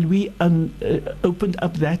 And we opened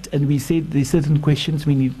up that, and we said there's certain questions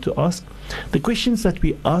we need to ask. The questions that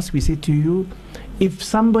we asked, we said to you, if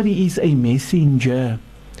somebody is a messenger,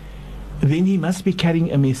 then he must be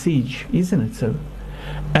carrying a message, isn't it so?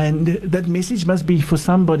 And that message must be for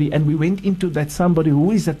somebody, and we went into that somebody.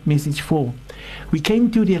 Who is that message for? We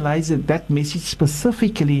came to realize that that message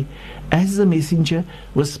specifically, as a messenger,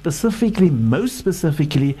 was most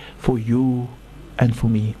specifically for you and for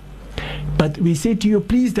me. But we said to you,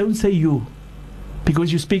 please don't say you,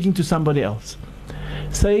 because you're speaking to somebody else.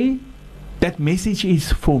 Say, that message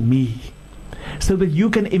is for me, so that you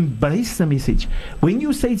can embrace the message. When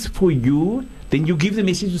you say it's for you, then you give the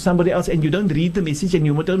message to somebody else, and you don't read the message, and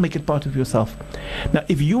you don't make it part of yourself. Now,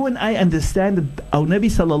 if you and I understand that our Nabi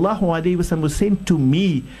sallallahu alaihi wasallam was sent to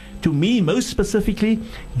me most specifically,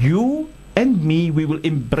 you and me, we will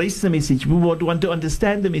embrace the message. We would want to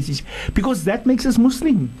understand the message, because that makes us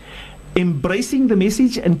Muslim. Embracing the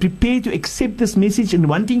message and prepared to accept this message, and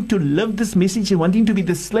wanting to live this message, and wanting to be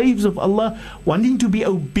the slaves of Allah, wanting to be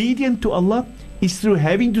obedient to Allah, is through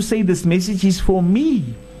having to say this message is for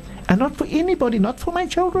me, and not for anybody, not for my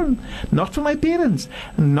children, not for my parents,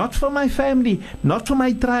 not for my family, not for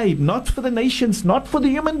my tribe, not for the nations, not for the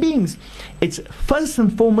human beings. It's first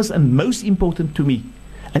and foremost and most important to me.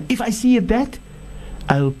 And if I see it that,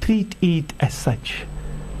 I'll treat it as such.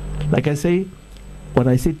 Like I say, what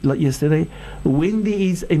I said yesterday, when there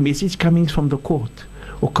is a message coming from the court,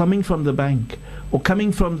 or coming from the bank, or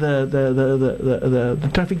coming from the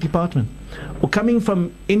traffic department, or coming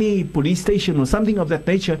from any police station or something of that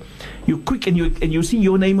nature, you quick and you see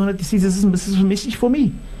your name on it. You see, this is a message for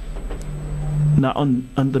me. Now, on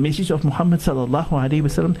the message of Muhammad sallallahu alaihi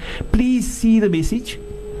wasallam, please see the message.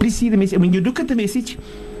 Please see the message. And when you look at the message,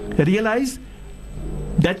 realize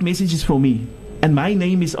that message is for me, and my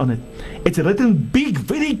name is on it. It's written big,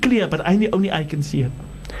 very clear, but only I can see it.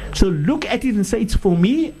 So look at it and say, it's for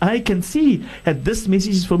me. I can see that this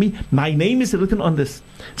message is for me. My name is written on this.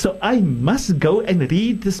 So I must go and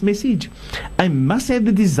read this message. I must have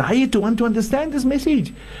the desire to want to understand this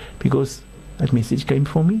message, because that message came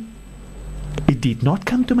for me. It did not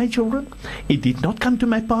come to my children. It did not come to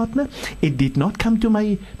my partner. It did not come to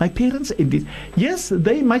my parents. Yes,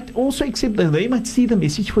 they might also accept that. They might see the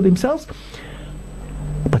message for themselves.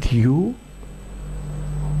 But you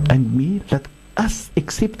and me, let us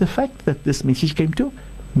accept the fact that this message came to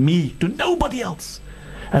me, to nobody else.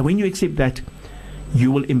 And when you accept that,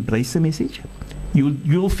 you will embrace the message.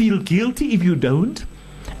 You'll feel guilty if you don't.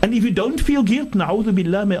 And if you don't feel guilt, na'udhu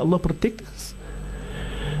billah, may Allah protect us.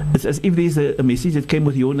 It's as if there's a message that came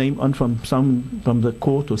with your name on from the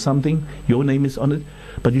court or something. Your name is on it,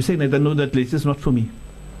 but you say, I don't know, that list is not for me.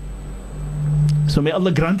 So may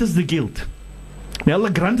Allah grant us the guilt. May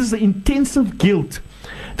Allah grant us the intensive guilt,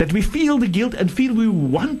 that we feel the guilt and feel we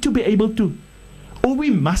want to be able to, or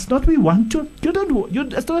we must not, we want to.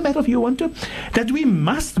 It's not a matter of you want to. That we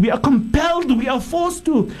must, we are compelled, we are forced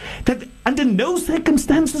to. That under no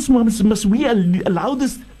circumstances must we allow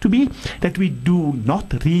this to be, that we do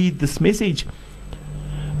not read this message.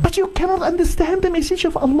 But you cannot understand the message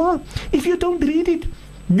of Allah if you don't read it.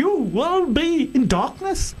 You will be in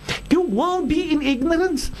darkness. You will be in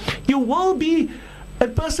ignorance. You will be a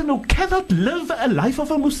person who cannot live a life of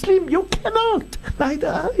a Muslim. You cannot. Neither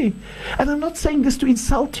I. And I'm not saying this to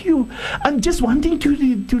insult you. I'm just wanting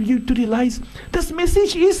you to realize this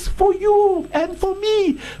message is for you and for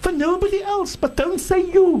me, for nobody else. But don't say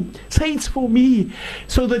you. Say it's for me,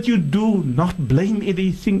 so that you do not blame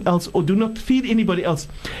anything else, or do not feel anybody else.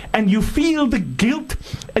 And you feel the guilt,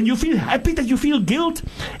 and you feel happy that you feel guilt,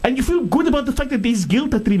 and you feel good about the fact that there's guilt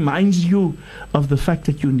that reminds you of the fact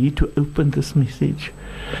that you need to open this message.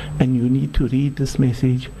 And you need to read this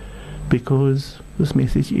message, because this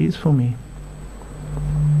message is for me.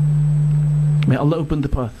 May Allah open the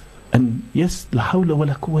path. And yes, la hawla wa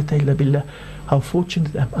la quwwata illa billah. How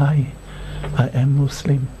fortunate am I am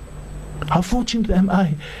Muslim. How fortunate am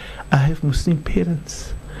I have Muslim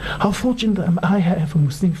parents. How fortunate am I have a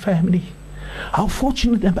Muslim family. How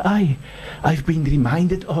fortunate am I've been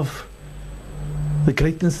reminded of the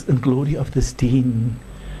greatness and glory of this deen.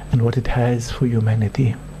 and what it has for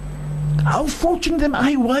humanity. How fortunate am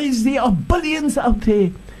I? Why is there are billions out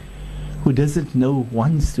there who doesn't know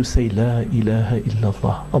once to say La ilaha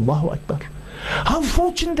illallah, Allahu Akbar. How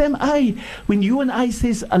fortunate am I when you and I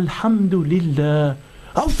says Alhamdulillah.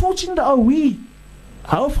 How fortunate are we?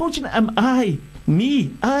 How fortunate am I,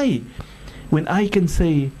 when I can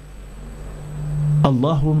say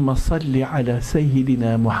Allahumma salli ala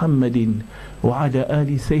Sayyidina Muhammadin wa ala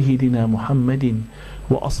ali Sayyidina Muhammadin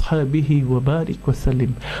wa ashabihi wa barik wa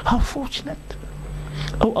sallim. How fortunate.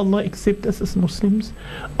 Oh Allah, accept us as Muslims.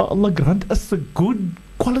 Oh Allah, grant us a good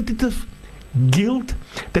qualitative guilt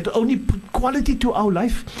that only put quality to our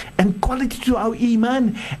life and quality to our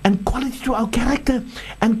iman and quality to our character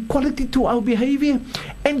and quality to our behavior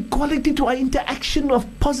and quality to our interaction of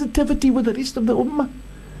positivity with the rest of the ummah.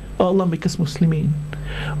 Oh Allah, make us Muslimin.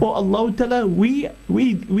 Oh Allah Ta'ala, we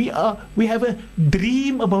have a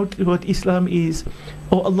dream about what Islam is.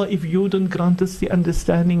 Oh Allah, if you don't grant us the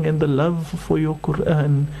understanding and the love for your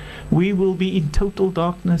Quran, we will be in total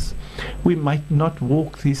darkness. We might not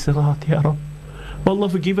walk this Sirat, Ya Rabb. Oh Allah,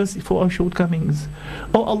 forgive us for our shortcomings.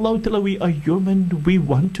 Oh Allah Ta'ala, we are human. We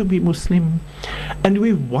want to be Muslim. And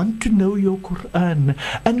we want to know your Quran.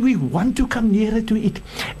 And we want to come nearer to it.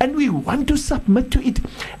 And we want to submit to it.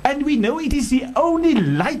 And we know it is the only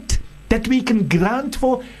light that we can grant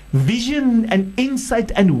for vision and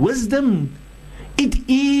insight and wisdom. It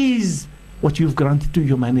is what you've granted to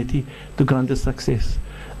humanity to grant us success.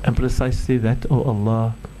 And precisely that, oh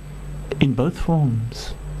Allah, in both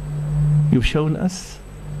forms. You've shown us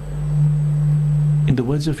in the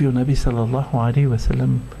words of your Nabi sallallahu alaihi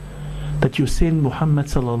wasallam that you send Muhammad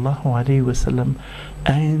sallallahu alaihi wasallam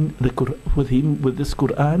and with this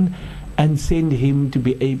Quran, and send him to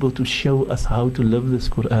be able to show us how to live this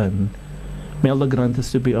Quran. May Allah grant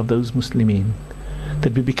us to be of those Muslimin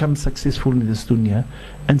that we become successful in this dunya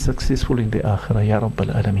and successful in the akhirah, Ya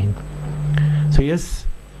Rabbal Alameen. So yes,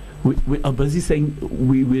 we are busy saying,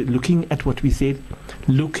 we're looking at what we said,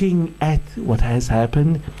 looking at what has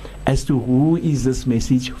happened as to who is this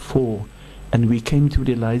message for, and we came to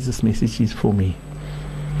realize this message is for me.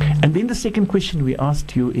 And then the second question we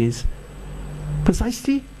asked you is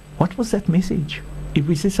precisely, what was that message? If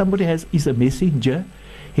we say somebody is a messenger,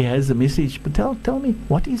 he has a message, but tell me,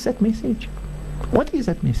 what is that message? What is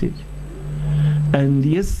that message? And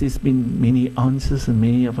yes, there's been many answers and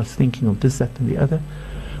many of us thinking of this, that and the other.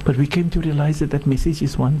 But we came to realize that that message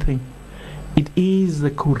is one thing. It is the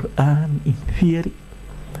Quran in theory,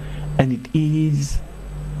 and it is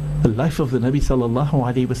the life of the Nabi sallallahu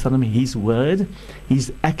alaihi wasallam, his word,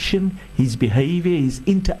 his action, his behavior, his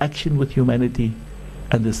interaction with humanity,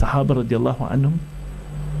 and the Sahaba radiallahu anhum.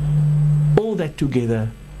 All that together,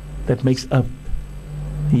 that makes up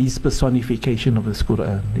his personification of this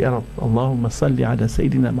Quran. Ya Rabb, Allahumma salli ala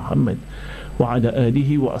Sayyidina Muhammad wa ala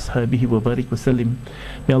alihi wa ashabihi wa barik wa sallim.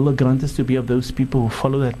 May Allah grant us to be of those people who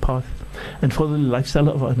follow that path and follow the lifestyle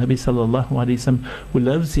of our Nabi sallallahu alayhi wasallam, who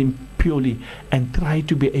loves him purely, and try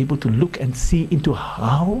to be able to look and see into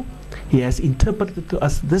how he has interpreted to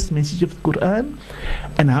us this message of the Quran,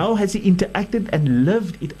 and how has he interacted and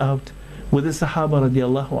lived it out with the Sahaba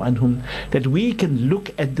radiallahu anhum, that we can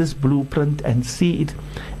look at this blueprint and see it,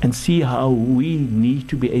 and see how we need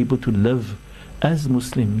to be able to live as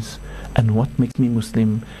Muslims, and what makes me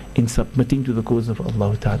Muslim in submitting to the cause of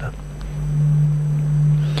Allah Ta'ala.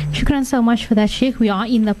 Shukran so much for that, Sheikh. We are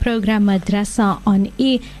in the program Madrasa on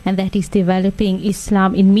Air, and that is Developing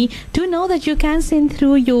Islam in Me. Do know that you can send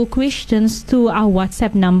through your questions to our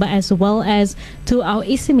WhatsApp number as well as to our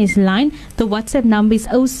SMS line. The WhatsApp number is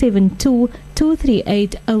 072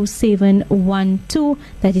 238 0712.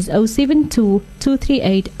 That is 072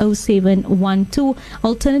 238 0712.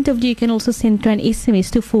 Alternatively, you can also send through an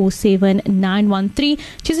SMS to 47913.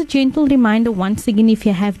 Just a gentle reminder once again, if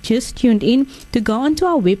you have just tuned in, to go onto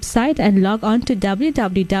our website and log on to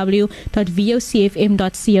www.vocfm.co.za.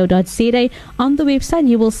 On the website,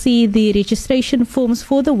 you will see the registration forms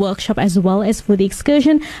for the workshop as well as for the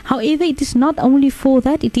excursion. However, it is not only for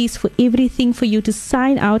that, it is for everything for you to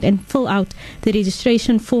sign out and fill out the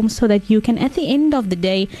registration form, so that you can at the end of the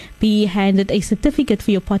day be handed a certificate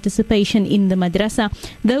for your participation in the madrasa.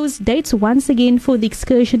 Those dates once again for the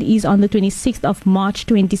excursion is on the 26th of March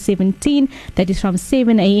 2017. That is from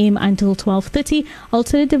 7 a.m. until 12:30.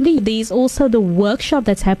 Alternatively, there is also the workshop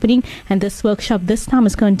that's happening, and this workshop this time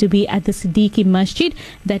is going to be at the Siddiqui Masjid,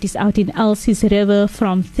 that is out in Elsies River,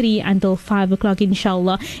 from 3 until 5 o'clock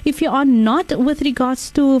inshallah. If you are not with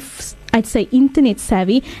regards to I'd say internet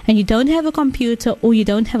savvy, and you don't have a computer or you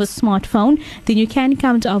don't have a smartphone, then you can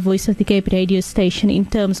come to our Voice of the Cape radio station in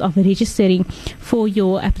terms of registering for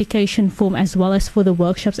your application form as well as for the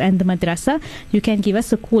workshops and the madrasa. You can give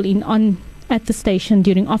us a call in on at the station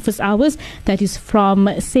during office hours. That is from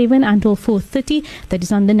 7 until 4:30. That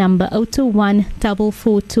is on the number 021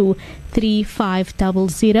 442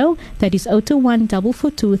 3500. That is 021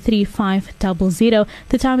 442 3500.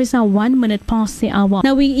 The time is now 1 minute past the hour.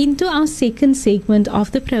 Now we're into our second segment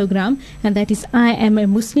of the program, and that is I Am a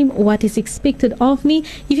Muslim, What is Expected of Me.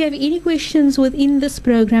 If you have any questions within this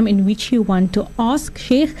program in which you want to ask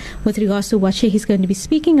Sheikh with regards to what Sheikh is going to be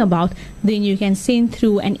speaking about, then you can send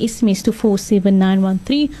through an SMS to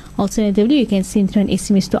 47913. Alternatively, you can send through an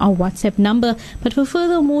SMS to our WhatsApp number. But for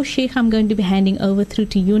furthermore, Sheikh, I'm going to be handing over through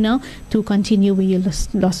to you now to continue where you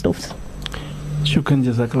lost off. Shukran,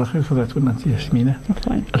 Jazakallah khair for that one, Yasmina.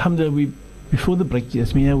 Alhamdulillah, before the break,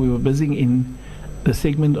 Yasmina, we were busy in the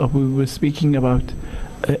segment of we were speaking about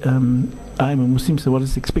I am a Muslim, so what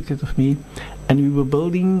is expected of me, and we were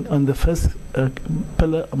building on the first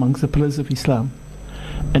pillar amongst the pillars of Islam,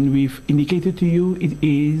 and we've indicated to you it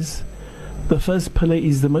is the first pillar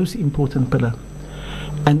is the most important pillar,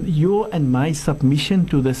 and your and my submission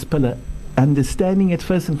to this pillar, understanding it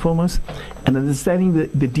first and foremost, and understanding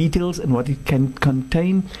the details and what it can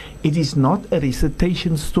contain. It is not a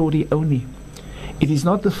recitation story only. It is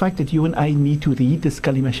not the fact that you and I need to read this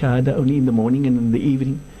kalima shahada only in the morning and in the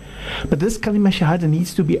evening, but this kalima shahada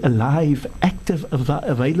needs to be alive, active,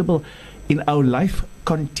 available in our life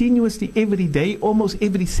continuously, every day, almost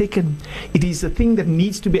every second. It is a thing that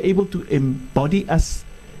needs to be able to embody us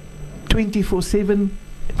 24/7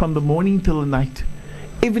 from the morning till the night.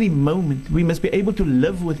 Every moment we must be able to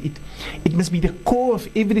live with it. It must be the core of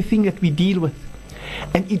everything that we deal with,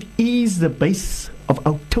 and it is the base of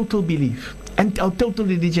our total belief and our total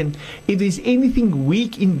religion. If there's anything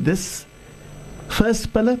weak in this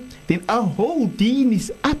first pillar, then our whole deen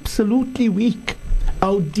is absolutely weak.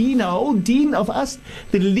 Our whole deen of us,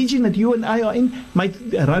 the religion that you and I are in, might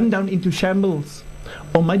run down into shambles,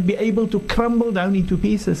 or might be able to crumble down into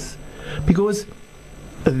pieces, because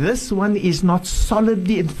this one is not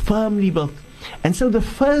solidly and firmly built. And so the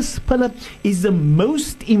first pillar is the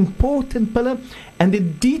most important pillar, and the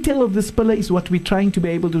detail of this pillar is what we're trying to be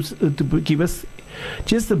able to give us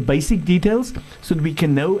just the basic details so that we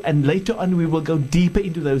can know, and later on we will go deeper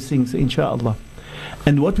into those things, inshallah.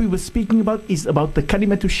 And what we were speaking about is about the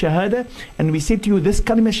kalimatu shahada, and we said to you this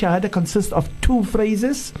kalima shahada consists of two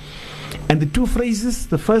phrases. And the two phrases,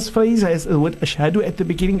 the first phrase has the word ashhadu at the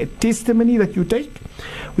beginning, a testimony that you take,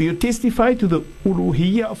 where you testify to the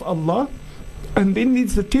uluhiyyah of Allah, and then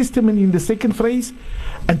it's the testimony in the second phrase,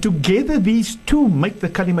 and together these two make the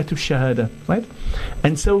kalimatu shahada, right?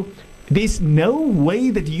 And so there's no way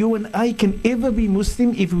that you and I can ever be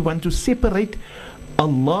Muslim if we want to separate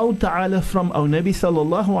Allah Ta'ala from our Nabi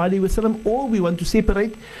Sallallahu Alaihi Wasallam, or we want to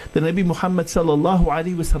separate the Nabi Muhammad Sallallahu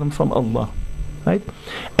Alaihi Wasallam from Allah. Right?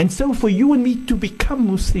 And so for you and me to become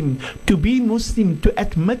Muslim, to be Muslim, to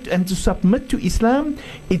admit and to submit to Islam,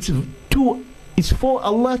 it's for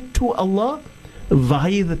Allah, to Allah,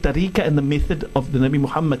 via the tariqah and the method of the Nabi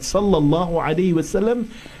Muhammad Sallallahu Alaihi Wasallam,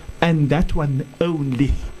 and that one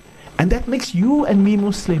only. And that makes you and me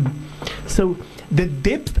Muslim. So the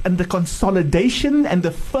depth and the consolidation and the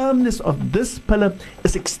firmness of this pillar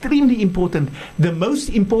is extremely important. The most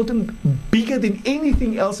important, bigger than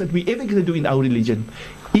anything else that we ever going to do in our religion.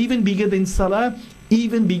 Even bigger than salah,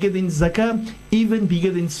 even bigger than zakah, even bigger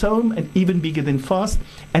than saum, and even bigger than fast,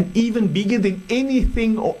 and even bigger than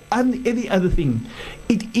anything or any other thing.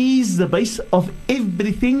 It is the base of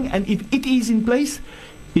everything, and if it is in place,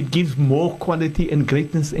 it gives more quality and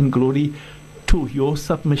greatness and glory to your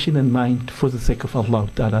submission and mind for the sake of Allah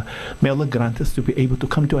Ta'ala. May Allah grant us to be able to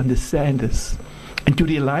come to understand this and to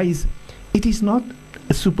realize it is not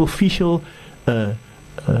a superficial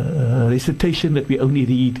recitation that we only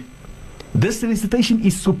read. This recitation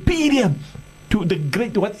is superior to the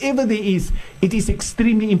great, whatever there is. It is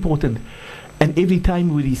extremely important, and every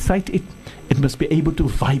time we recite it, it must be able to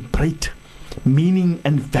vibrate meaning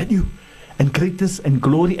and value and greatness and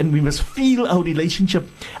glory, and we must feel our relationship,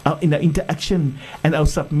 in our interaction and our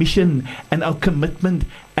submission and our commitment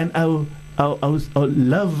and our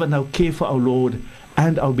love and our care for our Lord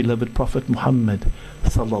and our beloved Prophet Muhammad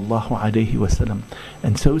Sallallahu Alaihi Wasallam.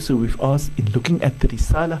 And so we've asked, in looking at the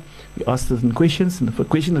Risala, we asked certain questions, and the first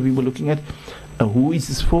question that we were looking at, who is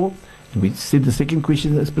this for? And we said the second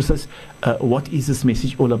question is precise, what is this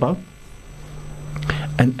message all about?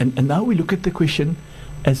 And now we look at the question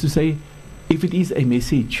as to say, if it is a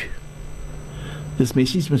message, this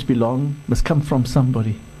message must come from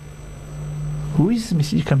somebody. Who is this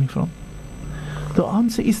message coming from? The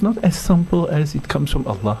answer is not as simple as it comes from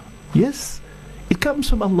Allah. Yes, it comes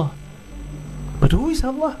from Allah. But who is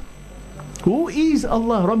Allah? Who is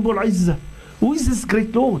Allah, Rabbul Izzah? Who is this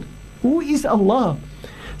great Lord? Who is Allah?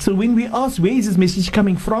 So when we ask where is this message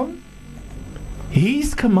coming from,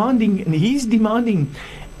 He's commanding and He's demanding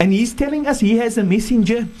and He's telling us He has a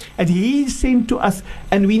messenger and He is sent to us,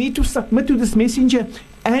 and we need to submit to this messenger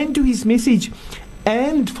and to His message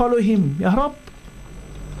and follow Him. Ya Rabb,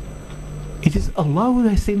 it is Allah who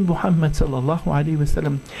has sent Muhammad sallallahu alaihi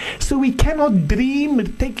wasallam. So we cannot dream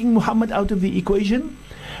of taking Muhammad out of the equation,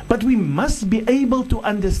 but we must be able to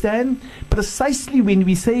understand precisely when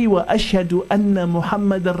we say wa ashhadu anna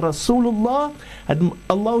Muhammadar Rasulullah, and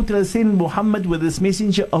Allah Ta'ala sent Muhammad with this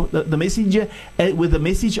messenger of the messenger with the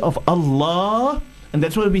message of Allah, and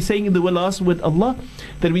that's what we're saying in the last word Allah,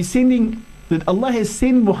 that we're sending, that Allah has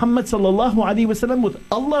sent Muhammad sallallahu alaihi wasallam with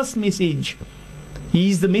Allah's message. He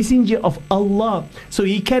is the messenger of Allah. So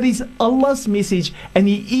he carries Allah's message, and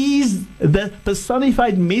he is the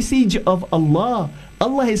personified message of Allah.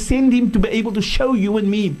 Allah has sent him to be able to show you and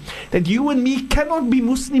me that you and me cannot be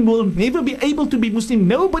Muslim, will never be able to be Muslim.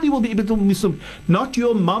 Nobody will be able to be Muslim. Not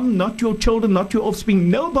your mum, not your children, not your offspring.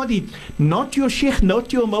 Nobody. Not your Sheikh,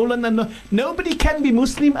 not your Maulana. No, nobody can be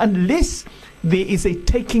Muslim unless there is a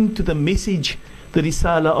taking to the message, the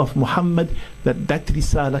Risala of Muhammad, that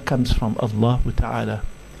Risala comes from Allah Ta'ala.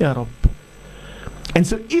 Ya Rabb. And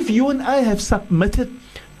so if you and I have submitted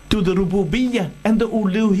to the Rububiyyah and the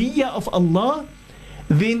Uluhiyyah of Allah,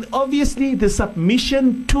 then obviously the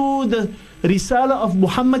submission to the Risala of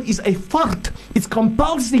Muhammad is a fard. It's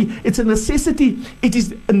compulsory. It's a necessity. It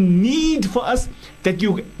is a need for us that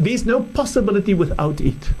there's no possibility without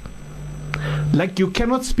it. Like you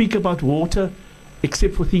cannot speak about water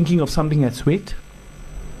except for thinking of something that's wet.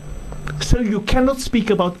 So you cannot speak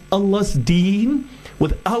about Allah's deen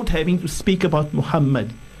without having to speak about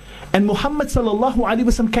Muhammad. And Muhammad sallallahu alaihi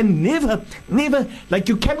wasallam can never, like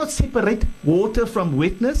you cannot separate water from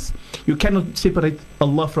wetness. You cannot separate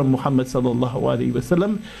Allah from Muhammad sallallahu alaihi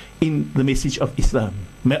wasallam in the message of Islam.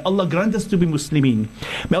 May Allah grant us to be Muslimin.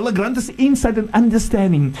 May Allah grant us insight and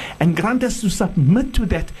understanding, and grant us to submit to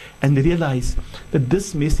that and realize that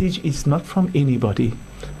this message is not from anybody.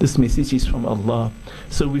 This message is from Allah.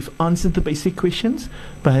 So we've answered the basic questions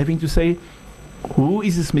by having to say, who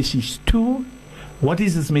is this message to? What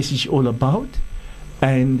is this message all about?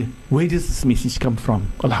 And where does this message come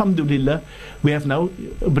from? Alhamdulillah, we have now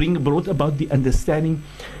brought about the understanding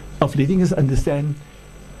of letting us understand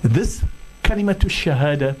this Kalimatu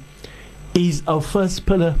Shahada is our first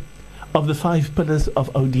pillar of the 5 pillars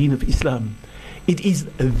of our deen of Islam. It is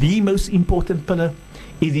the most important pillar.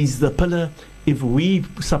 It is the pillar, if we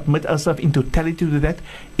submit ourselves in totality to that,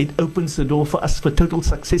 it opens the door for us for total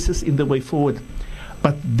successes in the way forward.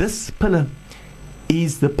 But this pillar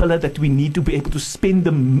is the pillar that we need to be able to spend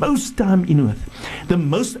the most time in with, the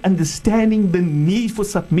most understanding the need for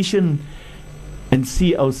submission, and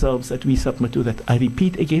see ourselves that we submit to that. I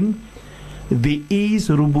repeat again, there is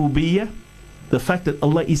Rububiyyah, the fact that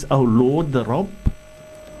Allah is our Lord, the Rabb,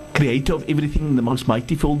 creator of everything, the most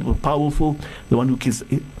mightyful, the powerful, the one who gives.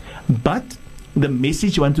 But the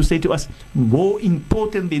message I want to say to us, more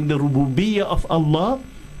important than the Rububiyyah of Allah,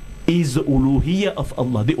 is the Uluhiyyah of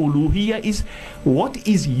Allah. The Uluhiyyah is what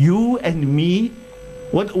is you and me,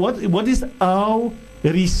 what is our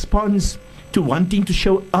response to wanting to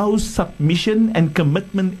show our submission and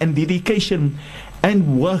commitment and dedication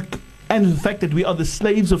and work, and the fact that we are the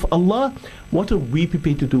slaves of Allah. What are we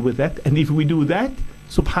prepared to do with that? And if we do that,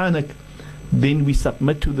 subhanak, then we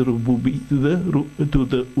submit to the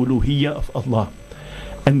Uluhiyyah of Allah.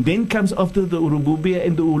 And then comes after the Rububiyyah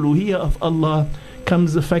and the Uluhiyyah of Allah,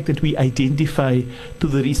 comes the fact that we identify to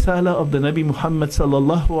the Risala of the Nabi Muhammad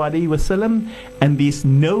sallallahu alaihi wasallam, and there's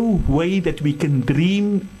no way that we can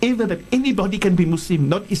dream ever that anybody can be Muslim,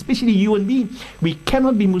 not especially you and me. We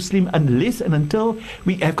cannot be Muslim unless and until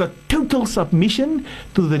we have got total submission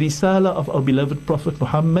to the Risala of our beloved Prophet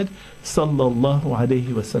Muhammad sallallahu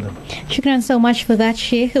alaihi wasallam. Shukran so much for that,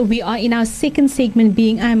 Sheikh. We are in our second segment,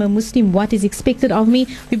 being I am a Muslim, what is expected of me.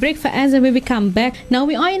 We break for Azan when we come back. Now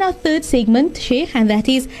we are in our third segment, Sheikh, and that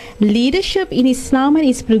is leadership in Islam and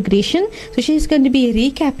its progression. So she's going to be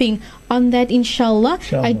recapping on that, inshallah.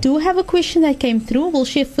 I do have a question that came through. Will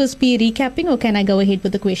Sheikh first be recapping, or can I go ahead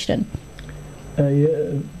with the question?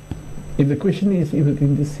 If the question is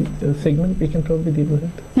within this segment, we can probably deal with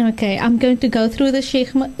it. Okay, I'm going to go through the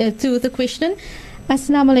Sheikh to the question.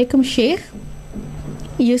 Assalamu alaikum, Sheikh.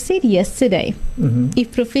 You said yesterday,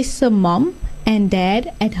 if Professor Mom and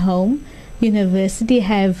Dad at home university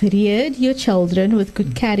have reared your children with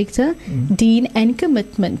good character, deen and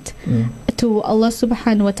commitment to Allah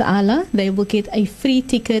subhanahu wa ta'ala, they will get a free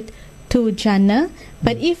ticket to Jannah.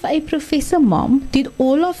 But if a professor mom did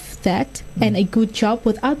all of that and a good job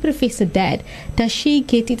without professor dad, does she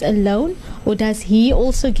get it alone or does he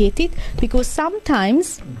also get it? Because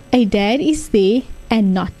sometimes a dad is there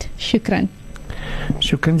and not. Shukran.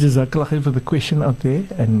 Shukran, Jazakallah khair for the question out there.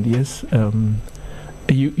 And yes,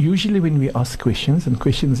 usually when we ask questions, and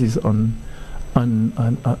questions is on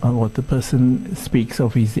what the person speaks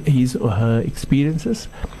of his or her experiences,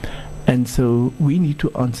 and so we need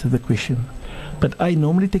to answer the question. But I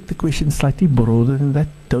normally take the question slightly broader than that.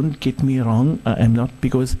 Don't get me wrong, I am not,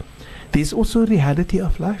 because there's also a reality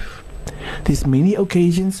of life. There's many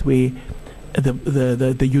occasions where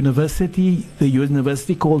the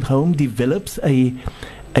university called home develops a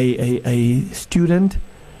student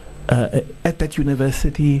at that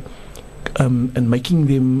university, and making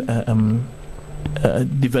them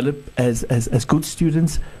develop as good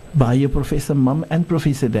students by a professor mum and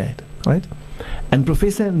professor dad, right? And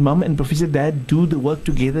professor and mum and professor dad do the work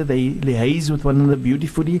together. They liaise with one another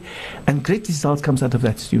beautifully, and great results comes out of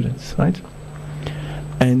that, students, right?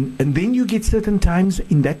 And then you get certain times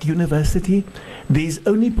in that university, there's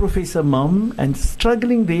only professor mum and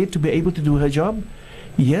struggling there to be able to do her job.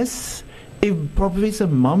 Yes, if Professor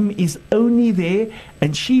Mum is only there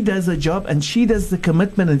and she does a job and she does the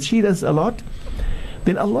commitment and she does a lot,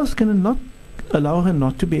 then Allah's going to not allow her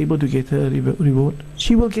not to be able to get her reward.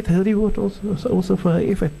 She will get her reward also for her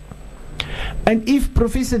effort. And if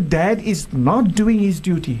Professor Dad is not doing his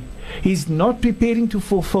duty, he's not preparing to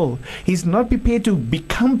fulfill, he's not prepared to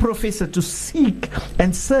become professor, to seek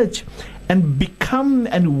and search and become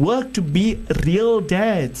and work to be real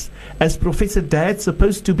dads, as Professor Dad's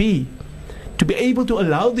supposed to be able to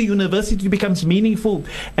allow the university to become meaningful,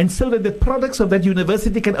 and so that the products of that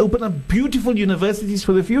university can open up beautiful universities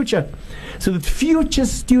for the future, so that future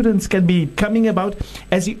students can be coming about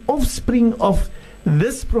as the offspring of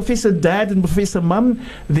this Professor Dad and Professor Mum,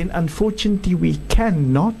 then unfortunately we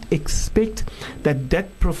cannot expect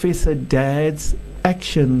that Professor Dad's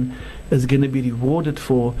action is going to be rewarded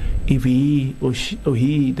for if he or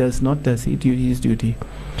he does not do his duty.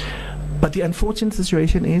 But the unfortunate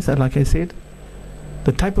situation is that, like I said,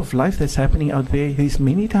 the type of life that's happening out there is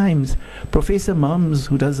many times Professor Mums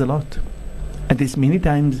who does a lot, and there's many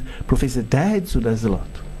times Professor Dads who does a lot.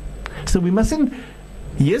 So we mustn't.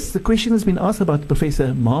 Yes, the question has been asked about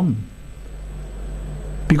Professor Mom,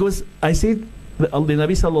 because I said the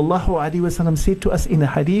Nabi sallallahu alaihi wasallam said to us in a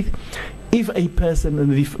hadith, if a person,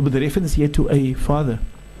 with the reference here to a father,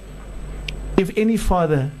 if any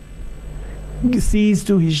father sees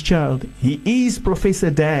to his child, he is Professor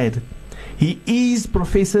Dad, he is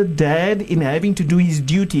Professor Dad in having to do his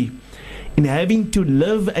duty, in having to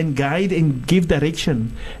live and guide and give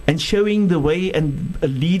direction and showing the way and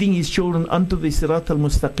leading his children onto the Sirat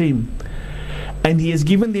al-Mustaqim, and he has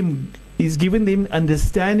given them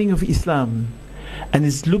understanding of Islam and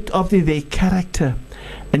has looked after their character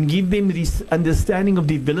and give them this understanding of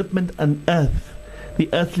development on earth, the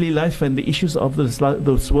earthly life and the issues of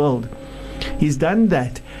this world. He's done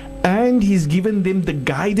that, and he's given them the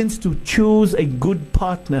guidance to choose a good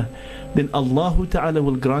partner, then Allah Ta'ala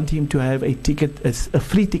will grant him to have a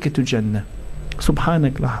free ticket to Jannah.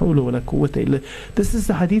 Subhanak la hawla wa la quwwata illa. This is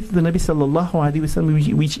the hadith of the Nabi sallallahu alaihi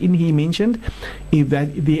wasallam, which in he mentioned if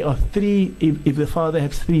the father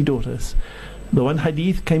has 3 daughters. The one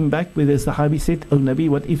hadith came back where the Sahabi said, "Oh Nabi,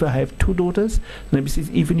 what if I have 2 daughters?" Nabi says,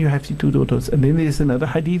 "Even you have 2 daughters." And then there is another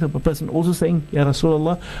hadith of a person also saying, "Ya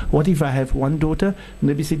Rasulullah, what if I have 1 daughter?"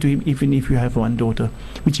 Nabi said to him, "Even if you have 1 daughter."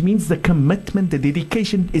 Which means the commitment, the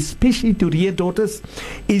dedication, especially to rear daughters,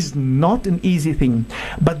 is not an easy thing.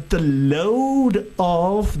 But the load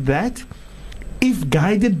of that, if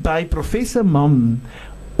guided by Professor Mom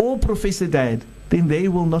or Professor Dad, then they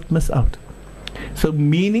will not miss out. So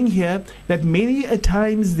meaning here that many a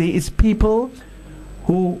times there is people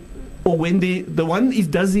who, or when the one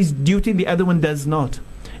does his duty and the other one does not.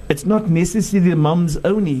 It's not necessarily the mums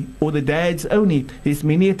only or the dads only. There's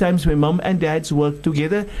many a times where mum and dads work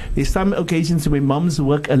together. There's some occasions where mums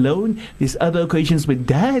work alone. There's other occasions where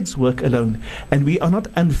dads work alone. And we are not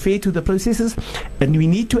unfair to the processes, and we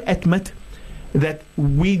need to admit that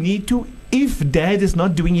we need to, if dad is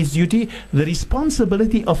not doing his duty, the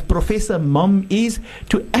responsibility of Professor Mom is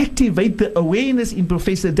to activate the awareness in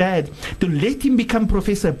Professor Dad, to let him become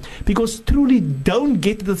professor. Because truly, don't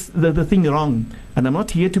get the thing wrong. And I'm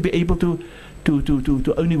not here to be able to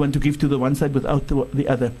to only want to give to the one side without the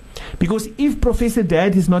other. Because if Professor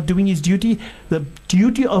Dad is not doing his duty, the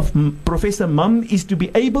duty of Professor Mum is to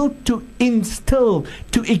be able to instill,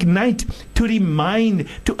 to ignite, to remind,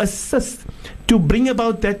 to assist, to bring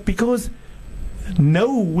about that, because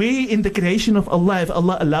nowhere in the creation of Allah have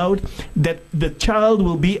Allah allowed that the child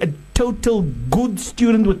will be a total good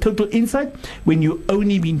student with total insight when you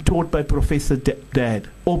only been taught by Professor Dad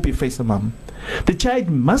or Professor Mum. The child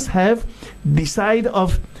must have the side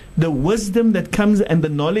of the wisdom that comes and the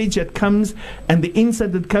knowledge that comes and the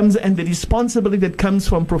insight that comes and the responsibility that comes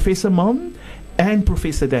from Professor Mom and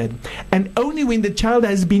Professor Dad. And only when the child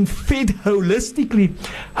has been fed holistically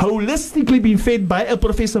been fed by a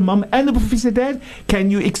Professor Mom and a Professor Dad,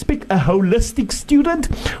 can you expect a holistic student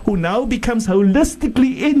who now becomes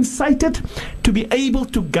holistically incited to be able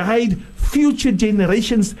to guide future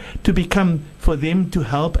generations to become, for them to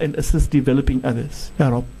help and assist developing others. Ya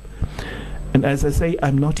Rab. And as I say,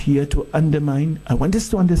 I'm not here to undermine. I want us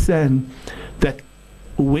to understand that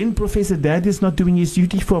when Professor Dad is not doing his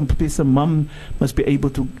duty, for Professor Mum must be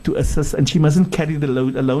able to assist, and she mustn't carry the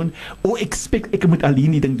load alone or expect ek moet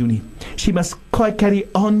alleen die ding doen nie. She must carry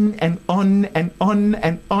on and on and on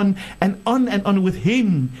and on and on and on with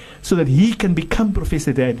him so that he can become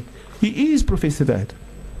Professor Dad. He is Professor Dad.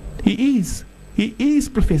 He is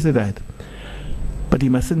Professor Dad. But he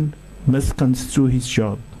mustn't misconstrue his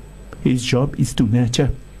job. His job is to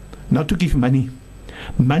nurture, not to give money.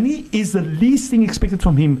 Money is the least thing expected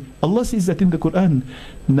from him. Allah says that in the Quran,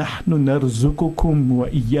 نَحْنُ نَرْزُقُكُمْ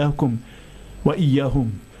وَإِيَّاكُمْ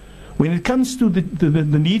وَإِيَّاهُمْ. When it comes to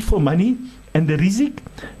the need for money and the rizq,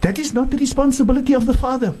 that is not the responsibility of the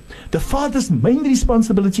father. The father's main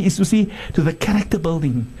responsibility is to see to the character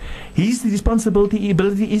building. His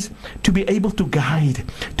ability is to be able to guide,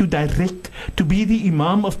 to direct, to be the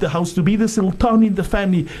imam of the house, to be the sultan in the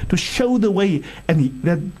family, to show the way, and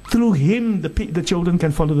that through him the children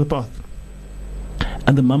can follow the path.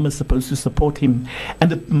 And the mum is supposed to support him. And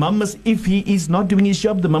the mum must, if he is not doing his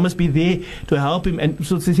job, the mum must be there to help him. And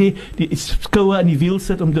so to say, die skouer en die wiel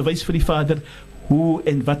sit om te wys vir die vader hoe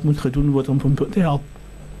en wat moet gedoen word om hom te help.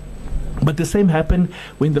 But the same happen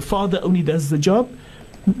when the father only does the job.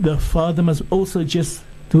 The father must also just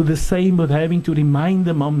do the same with having to remind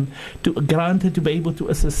the mom, to grant her to be able to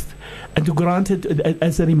assist, and to grant her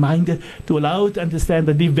as a reminder, to allow her to understand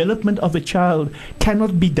the development of a child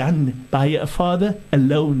cannot be done by a father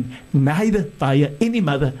alone, neither by any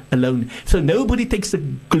mother alone. So nobody takes the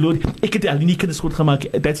glory. Ek het al nie kinders groot gemaak.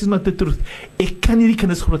 That is not the truth. Ek kan nie die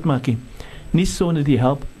kinders groot maak nie. Nie sonder die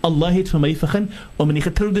help. Allah het vir my begin om in die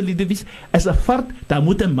getroude liefde wees as 'n fard, daar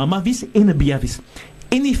moet 'n mamma wees en 'n bia wees.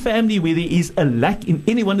 Any family where there is a lack in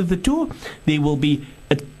any one of the two, there will be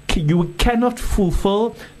you cannot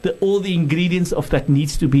fulfill all the ingredients of that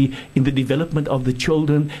needs to be in the development of the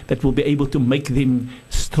children that will be able to make them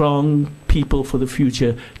strong people for the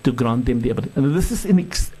future, to grant them the ability. And this is a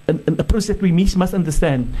process that we must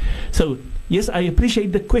understand. So yes, I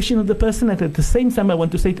appreciate the question of the person, and at the same time I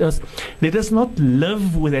want to say to us, let us not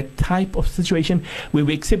live with that type of situation where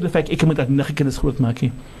we accept the fact ek moet nige kinders groot maak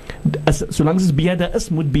nie. Solank as Bia daar is,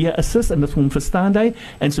 moet Bia assist, en dat hom verstaan hy,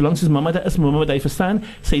 en solank as mamma daar is, mamma wat hy verstaan,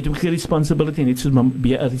 sy het ook geen responsibility, en net soos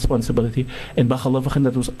Bia a responsibility. En mag Allah begin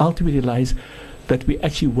dat ons altyd realize that we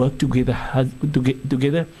actually work together,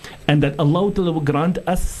 and that Allah will grant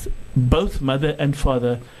us, both mother and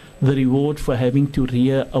father, the reward for having to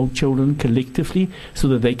rear our children collectively so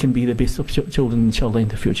that they can be the best of children, inshallah, in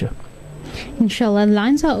the future. Inshallah,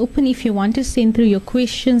 lines are open if you want to send through your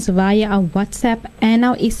questions via our WhatsApp and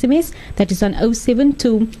our SMS. That is on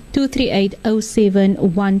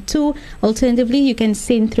 072-238-0712. Alternatively, you can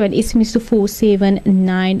send through an SMS to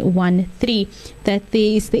 47913. That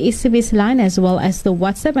there is the SMS line as well as the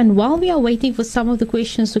WhatsApp. And while we are waiting for some of the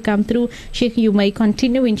questions to come through, Sheikh, you may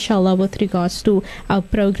continue, inshallah, with regards to our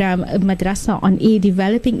program Madrasa on Air,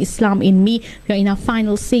 Developing Islam in Me. We are in our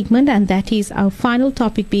final segment, and that is our final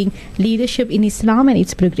topic being leadership in Islam and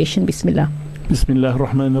its progression. Bismillah. Bismillah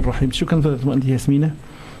ar-Rahman ar-Rahim. Shukran for that, Yasmina.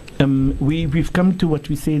 We've come to what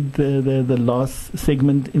we said the last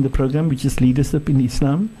segment in the program, which is leadership in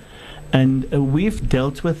Islam, and we've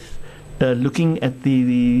dealt with looking at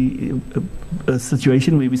the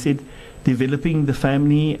situation where we said developing the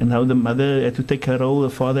family and how the mother had to take her role, the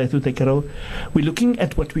father had to take her role. We're looking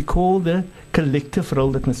at what we call the collective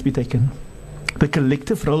role that must be taken, the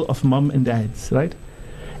collective role of mom and dads, right,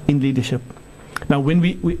 in leadership. Now, when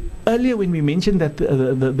we earlier when we mentioned that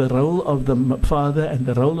the role of the father and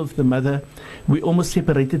the role of the mother, we almost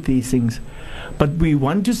separated these things. But we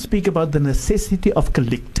want to speak about the necessity of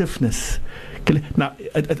collectiveness. Now,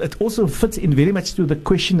 it also fits in very much to the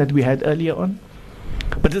question that we had earlier on.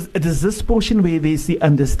 But it is this portion where there's the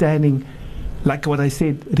understanding, like what I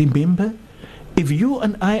said, remember, if you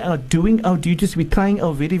and I are doing our duties, we're trying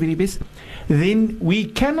our very, very best, then we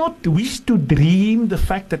cannot wish to dream the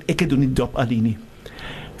fact that ek doen die job alleen nie.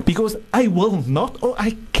 Because I will not, or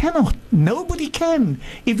I cannot. Nobody can.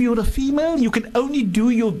 If you're a female, you can only do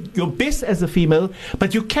your best as a female,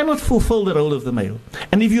 but you cannot fulfill the role of the male.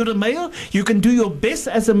 And if you're a male, you can do your best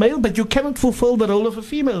as a male, but you cannot fulfill the role of a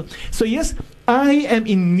female. So yes, I am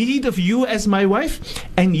in need of you as my wife,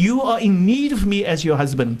 and you are in need of me as your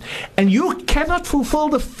husband. And you cannot fulfill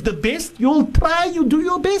the best. You'll try, you do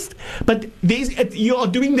your best, but you are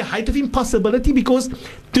doing the height of impossibility, because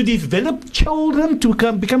to develop children to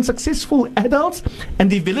become successful adults and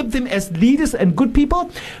develop them as leaders and good people,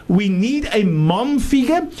 we need a mom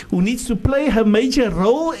figure who needs to play her major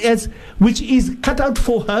role, which is cut out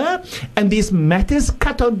for her, and these matters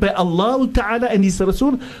cut out by Allah Ta'ala and His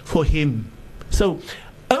Rasul for him. So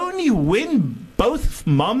only when both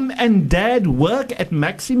mom and dad work at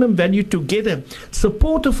maximum value together,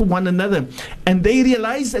 supportive of one another, and they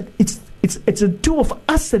realize that it's the two of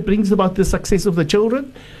us that brings about the success of the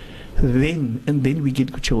children, then we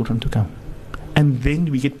get good children to come. And then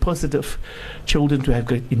we get positive children to have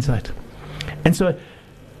great insight. And so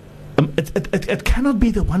it cannot be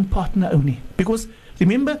the one partner only. Because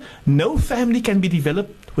remember, no family can be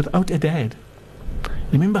developed without a dad.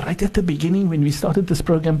 Remember right at the beginning when we started this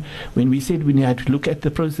program, when we said we had to look at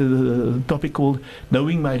the topic called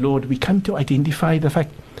Knowing My Lord, we come to identify the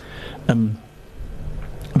fact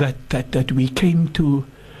that we came to,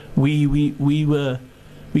 we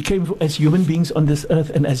came as human beings on this earth,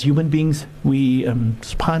 and as human beings we come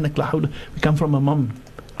from a mom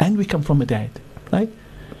and we come from a dad, right?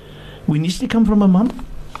 We initially come from a mom,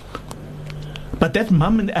 but that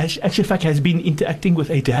mom in actual fact has been interacting with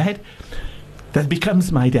a dad that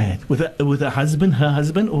becomes my dad, with a husband, her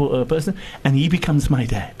husband, or a person, and he becomes my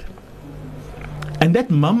dad. And that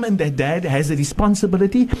mum and that dad has a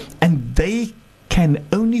responsibility, and they can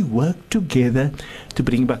only work together to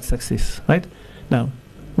bring about success, right? Now,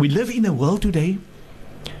 we live in a world today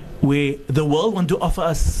where the world want to offer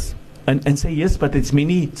us and say, yes, but it's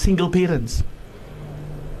many single parents.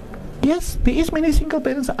 Yes, there is many single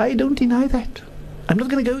parents. I don't deny that. I'm not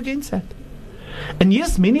going to go against that. And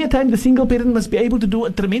yes, many a time the single parent must be able to do a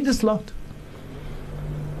tremendous lot.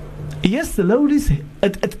 Yes, the load is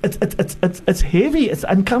it's heavy, it's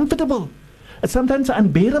uncomfortable, it's sometimes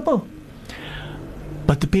unbearable.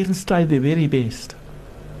 But the parents try their very best.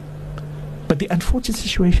 But the unfortunate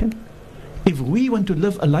situation, if we want to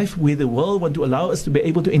live a life where the world want to allow us to be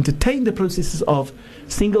able to entertain the processes of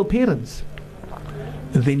single parents,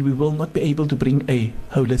 then we will not be able to bring a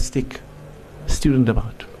holistic student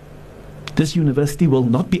about. This university will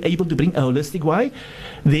not be able to bring a holistic. Why?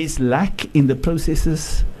 There's lack in the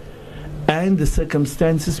processes and the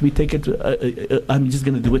circumstances. We take it, I'm just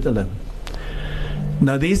going to do it alone.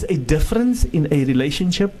 Now there's a difference in a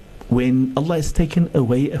relationship when Allah has taken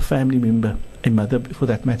away a family member, a mother for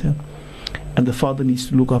that matter, and the father needs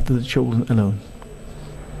to look after the children alone.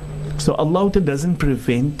 So Allah doesn't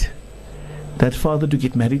prevent that father to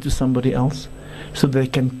get married to somebody else, so they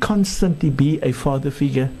can constantly be a father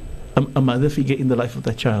figure, a mother figure in the life of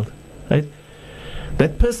that child, right?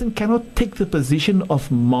 That person cannot take the position of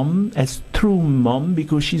mom as true mom,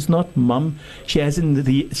 because she's not mom. She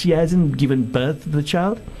hasn't given birth to the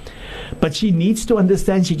child, but she needs to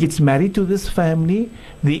understand she gets married to this family.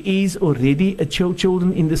 There is already a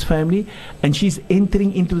children in this family, and she's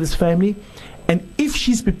entering into this family. And if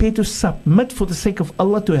she's prepared to submit for the sake of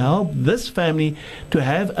Allah to help this family to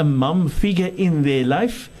have a mom figure in their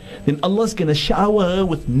life, then Allah's going to shower her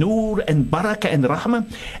with nur and barakah and rahmah,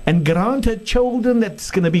 and grant her children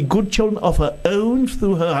that's going to be good children of her own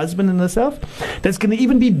through her husband and herself, that's going to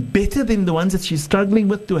even be better than the ones that she's struggling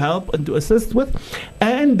with to help and to assist with.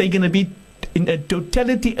 And they're going to be in a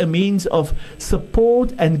totality a means of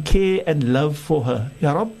support and care and love for her.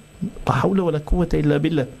 Ya Rab, la hawla wa la quwwata illa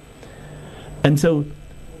billah. And so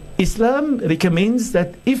Islam recommends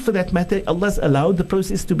that if for that matter Allah's allowed the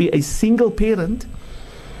process to be a single parent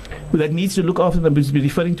that needs to look after them, is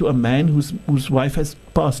referring to a man whose wife has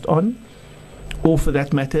passed on, or for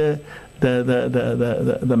that matter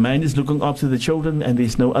the man is looking after the children and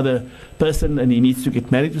there's no other person and he needs to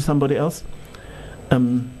get married to somebody else,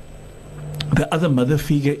 the other mother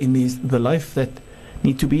figure in the life that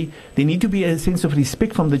there need to be a sense of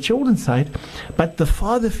respect from the children's side, but the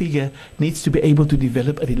father figure needs to be able to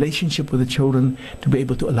develop a relationship with the children, to be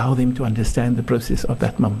able to allow them to understand the process of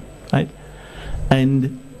that mum, right?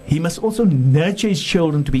 And he must also nurture his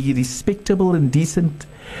children to be respectable and decent,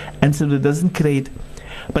 and so that it doesn't create.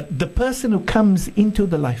 But the person who comes into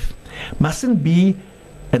the life mustn't be,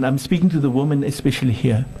 and I'm speaking to the woman especially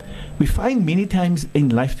here, we find many times in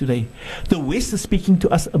life today, the West is speaking to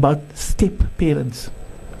us about step parents.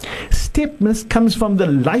 Stepness comes from the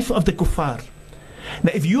life of the kuffar.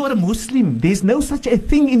 Now, if you are a Muslim, there's no such a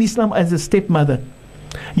thing in Islam as a stepmother.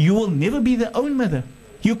 You will never be the own mother.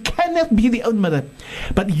 You cannot be the own mother.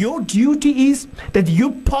 But your duty is that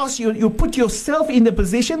you put yourself in the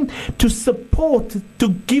position to support, to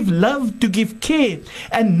give love, to give care,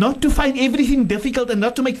 and not to find everything difficult and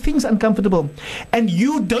not to make things uncomfortable. And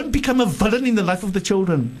you don't become a villain in the life of the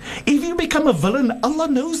children. If you become a villain, Allah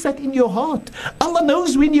knows that in your heart. Allah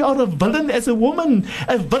knows when you are a villain as a woman,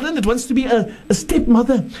 a villain that wants to be a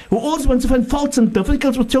stepmother, who always wants to find faults and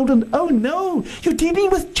difficulties with children. Oh no, you're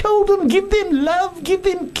dealing with children. Give them love, give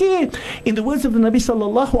them care. In the words of the Nabi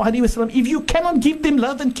sallallahu alaihi wasallam, if you cannot give them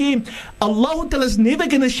love and care, Allah Ta'ala is never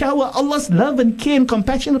going to shower Allah's love and care and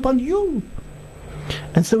compassion upon you.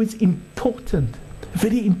 And so it's important,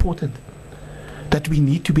 very important, that we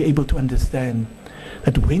need to be able to understand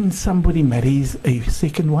that when somebody marries a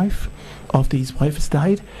second wife after his wife has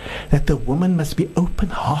died, that the woman must be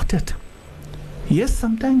open-hearted. Yes,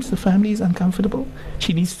 sometimes the family is uncomfortable.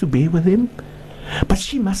 She needs to bear with him, but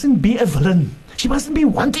she mustn't be a villain. She mustn't be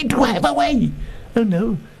wanting to have a way. Oh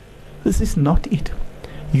no, this is not it.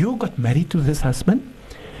 You got married to this husband.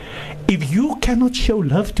 If you cannot show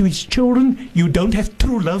love to his children, you don't have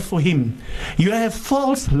true love for him. You have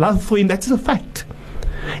false love for him. That's a fact.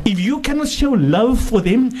 If you cannot show love for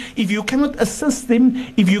them, if you cannot assist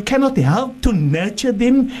them, if you cannot help to nurture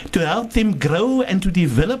them, to help them grow and to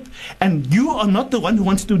develop, and you are not the one who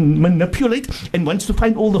wants to manipulate and wants to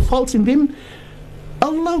find all the faults in them,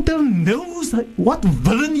 Allah Ta'ala knows what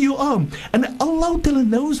villain you are, and Allah Ta'ala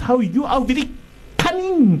knows how you are very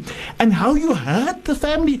cunning and how you hurt the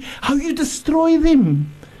family, how you destroy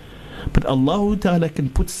them. But Allah Ta'ala can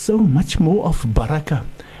put so much more of barakah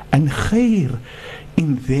and khair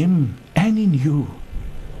in them and in you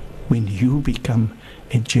when you become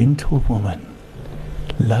a gentle woman,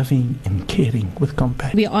 loving and caring with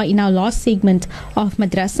compassion. We are in our last segment of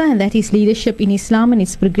Madrasa, and that is leadership in Islam and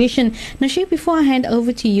its progression. Now, Sheikh, before I hand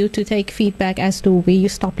over to you to take feedback as to where you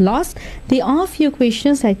stopped last, there are a few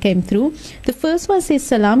questions that came through. The first one says,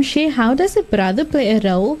 Salam, Sheikh, how does a brother play a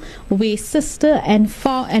role where sister and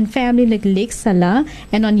family neglect Salah,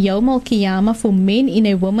 and on Yawm al-Qiyamah for men in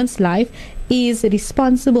a woman's life is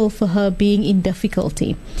responsible for her being in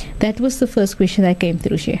difficulty? That was the first question that came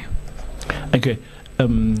through, Sheikh. Okay.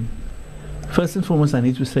 First and foremost, I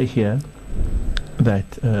need to say here that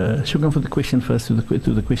shukran for the question first to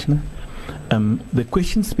the questioner. The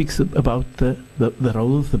question speaks about the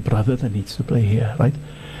role of the brother that needs to play here, right?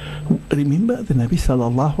 Remember the Nabi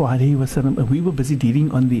sallallahu alaihi wasallam. We were busy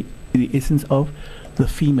dealing on the essence of the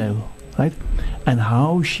female, right, and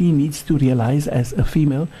how she needs to realize as a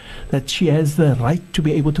female that she has the right to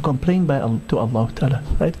be able to complain to Allah Ta'ala,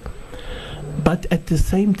 right? But at the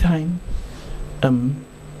same time,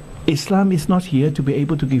 Islam is not here to be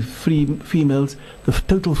able to give females the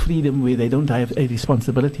total freedom where they don't have a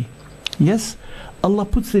responsibility. Yes, Allah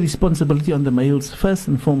puts the responsibility on the males first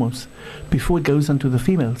and foremost before it goes on to the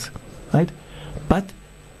females, right? But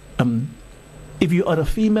if you are a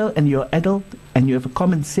female and you're adult and you have a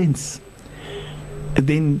common sense,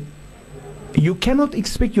 then you cannot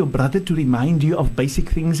expect your brother to remind you of basic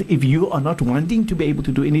things if you are not wanting to be able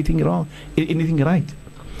to do anything wrong, anything right.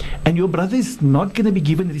 And your brother is not going to be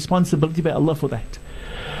given responsibility by Allah for that.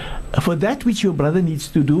 For that which your brother needs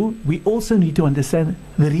to do, we also need to understand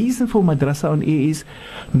the reason for Madrasa on Air is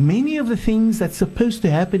many of the things that's supposed to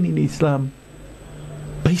happen in Islam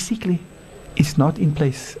basically is not in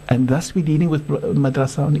place, and thus we're dealing with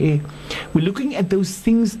Madrasa on Air. We're looking at those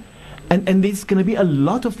things, and there's going to be a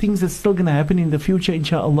lot of things that's still going to happen in the future,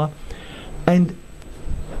 inshallah. And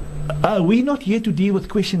we're not here to deal with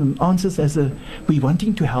questions and answers we're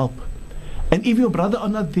wanting to help. And if your brother are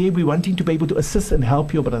not there, we're wanting to be able to assist and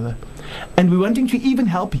help your brother. And we're wanting to even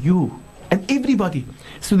help you and everybody,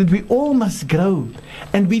 so that we all must grow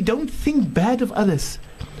and we don't think bad of others.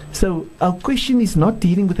 So our question is not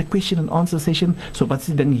dealing with a question and answer session. So what's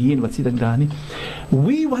the dang here and what's the dang there?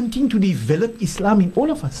 We wanting to develop Islam in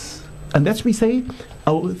all of us. And that's we say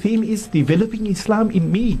our theme is developing Islam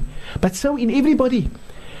in me, but so in everybody.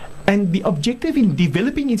 And the objective in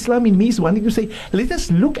developing Islam in me is wanting to say, let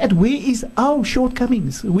us look at where is our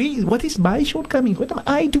shortcomings. What is my shortcoming? What am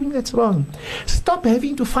I doing that's wrong? Stop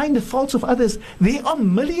having to find the faults of others. There are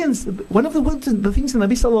millions. One of the things the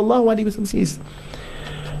Nabi sallallahu alaihi wasallam says,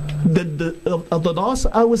 The last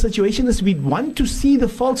our situation is we want to see the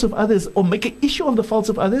faults of others or make an issue of the faults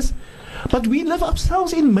of others, but we live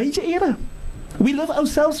ourselves in major error. We live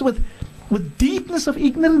ourselves with deepness of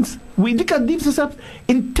ignorance. We look at deepness of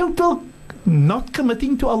in total not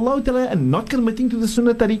committing to Allah Ta'ala and not committing to the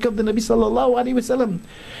Sunnah Tariq of the Nabi Sallallahu Alaihi Wasallam.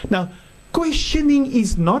 Now, questioning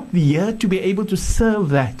is not here to be able to serve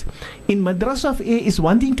that. In Madrasa of Air is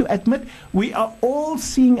wanting to admit we are all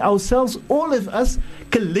seeing ourselves, all of us,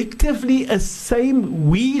 collectively as same.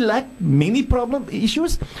 We lack many problem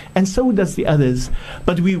issues, and so does the others.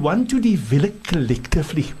 But we want to develop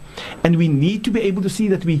collectively. And we need to be able to see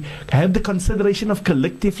that we have the consideration of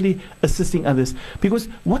collectively assisting others. Because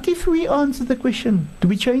what if we answer the question? Do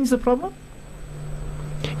we change the problem?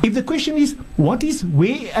 If the question is,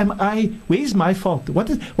 where am I, where is my fault?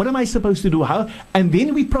 What am I supposed to do? How? And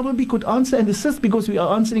then we probably could answer and assist because we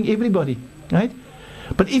are answering everybody, right?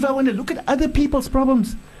 But if I want to look at other people's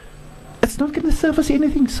problems, it's not going to serve us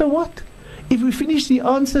anything. So what? If we finish the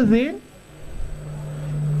answer then,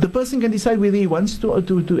 the person can decide whether he wants to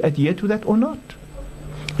adhere to that or not.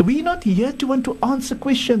 We're not here to want to answer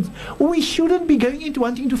questions. We shouldn't be going into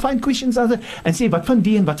wanting to find questions and say, wat van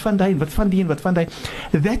die en wat van die en wat van die en wat van die.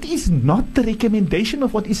 That is not the recommendation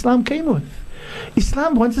of what Islam came with.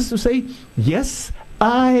 Islam wants us to say, yes,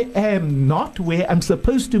 I am not where I'm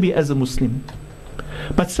supposed to be as a Muslim.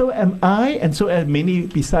 But so am I, and so are many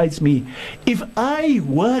besides me. If I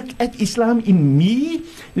work at Islam in me,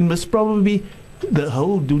 then most probably the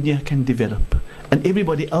whole dunya can develop. And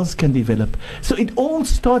everybody else can develop. So it all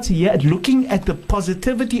starts here at looking at the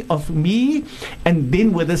positivity of me, and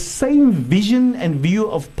then with the same vision and view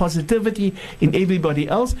of positivity in everybody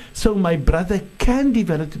else, so my brother can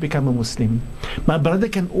develop to become a Muslim. My brother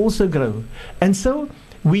can also grow. And so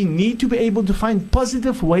we need to be able to find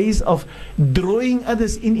positive ways of drawing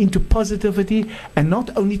others into positivity, and not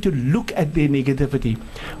only to look at their negativity.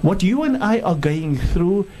 What you and I are going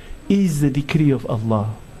through is the decree of Allah.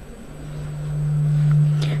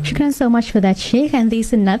 Shukran so much for that, Sheikh. And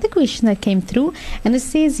there's another question that came through, and it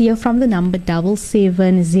says here from the number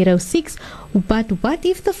 7706, but what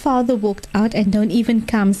if the father walked out and don't even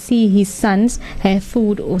come see his sons have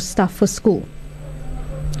food or stuff for school?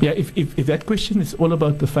 Yeah, if that question is all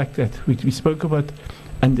about the fact that we spoke about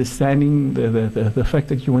understanding the fact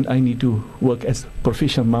that you and I need to work as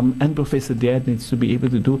professional mom and professor dad needs to be able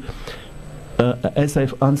to do, as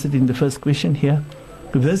I've answered in the first question here,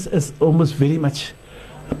 this is almost very much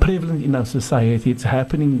prevalent in our society. It's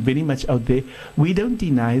happening very much out there. We don't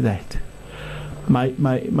deny that.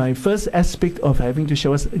 My first aspect of having to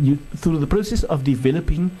show us through the process of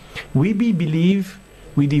developing, we believe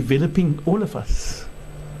we're developing all of us.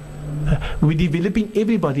 We're developing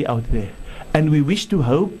everybody out there, and we wish to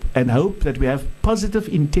hope that we have positive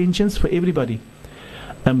intentions for everybody.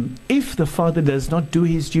 If the father does not do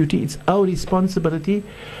his duty, it's our responsibility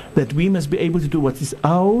that we must be able to do what is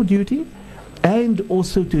our duty, and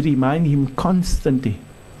also to remind him constantly.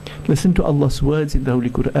 Listen to Allah's words in the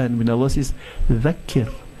Holy Quran when Allah says,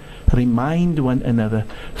 "Dhakkir," remind one another.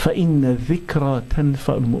 فَإِنَّ الذِّكْرَى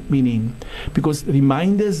تَنْفَعُ الْمُؤْمِنِينَ, because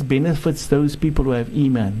reminders benefits those people who have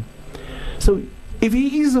Iman. So if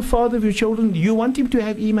he is the father of your children, you want him to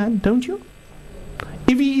have Iman, don't you?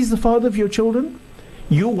 If he is the father of your children,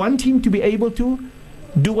 you want him to be able to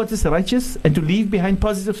do what is righteous and to leave behind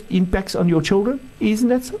positive impacts on your children. Isn't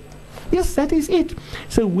that so? Yes, that is it.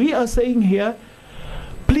 So we are saying here,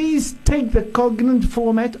 please take the cognate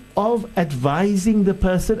format of advising the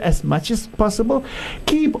person as much as possible.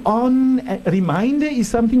 Keep on. Reminder is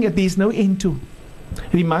something that there is no end to.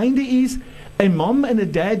 Reminder is a mom and a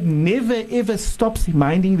dad never ever stops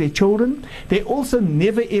reminding their children. They also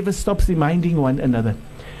never ever stops reminding one another.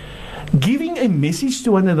 Giving a message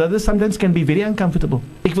to one another sometimes can be very uncomfortable.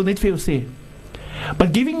 Ek wil net vir jou sê.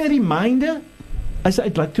 But giving a reminder,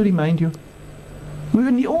 I'd like to remind you,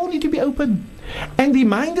 we all need to be open. And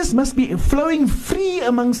reminders must be flowing free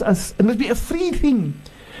amongst us. It must be a free thing.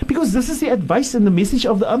 Because this is the advice and the message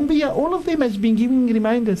of the Anbiya. All of them has been giving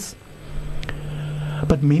reminders.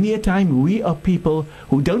 But many a time we are people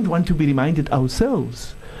who don't want to be reminded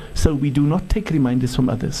ourselves. So we do not take reminders from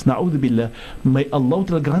others. Na'udhu billah. May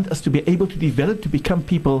Allah grant us to be able to develop, to become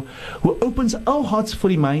people who opens our hearts for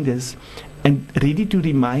reminders and ready to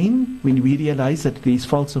remind when we realize that there is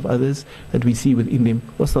faults of others that we see within them.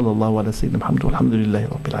 Wa sallallahu ala sayyidina Muhammad walhamdulillahi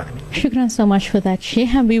rabbil alameen. Shukran so much for that,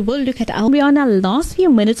 Sheikh. And we will look at we're on our last few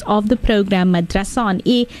minutes of the program, Madrasa on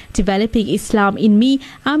Air, Developing Islam in Me.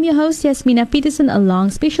 I'm your host, Yasmina Peterson, along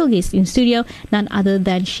special guest in studio, none other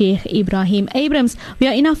than Sheikh Ebrahim Abrams. We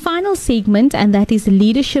are in our final segment, and that is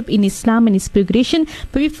leadership in Islam and its progression.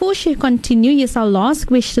 But before Sheikh continue, here's our last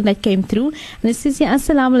question that came through. And it says here,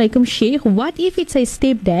 Assalamu alaikum, Sheikh. What if it's a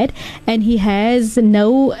stepdad and he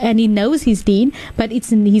knows his deen, but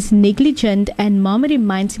he's negligent, and mom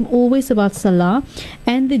reminds him always about salah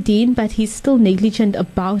and the deen, but he's still negligent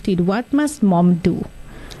about it? What must mom do?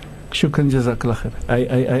 Shukran, jazakallah khair.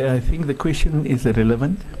 I think the question is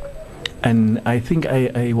relevant, and I think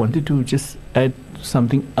I wanted to just add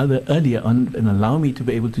something earlier on, and allow me to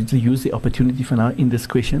be able to use the opportunity for now in this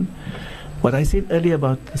question. What I said earlier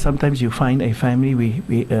about sometimes you find a family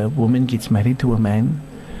where a woman gets married to a man,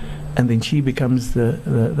 and then she becomes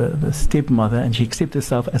the stepmother, and she accepts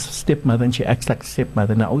herself as a stepmother, and she acts like a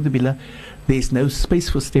stepmother. Na'udhu billah, there's no space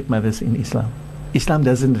for stepmothers in Islam. Islam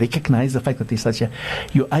doesn't recognize the fact that there's such a,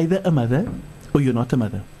 you're either a mother or you're not a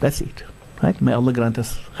mother. That's it. Right? May Allah grant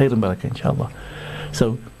us khair and barakah, inshallah.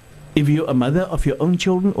 So, if you're a mother of your own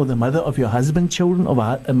children, or the mother of your husband's children,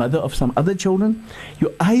 or a mother of some other children,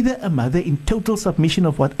 you're either a mother in total submission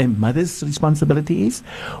of what a mother's responsibility is,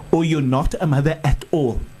 or you're not a mother at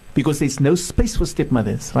all, because there's no space for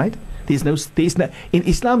stepmothers, right? There's no in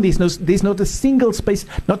Islam. There's not a single space,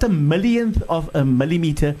 not a millionth of a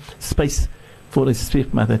millimeter space for a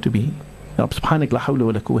stepmother to be. So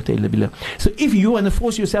if you want to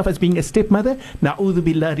force yourself as being a stepmother, na'udhu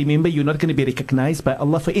billah, remember, you're not going to be recognized by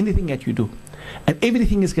Allah for anything that you do, and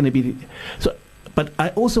everything is going to be so. But I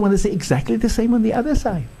also want to say exactly the same on the other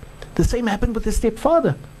side. The same happened with the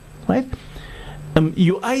stepfather, right?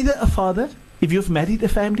 You're either a father if you've married a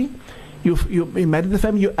family. You've married the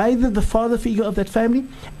family. You're either the father figure of that family,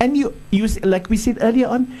 and you like we said earlier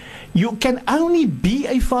on, you can only be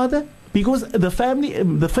a father because the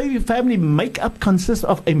family makeup consists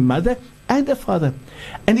of a mother and a father.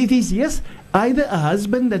 And it is, yes, either a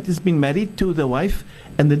husband that has been married to the wife,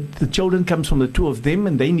 and the children comes from the two of them,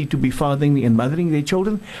 and they need to be fathering and mothering their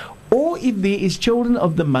children. Or if there is children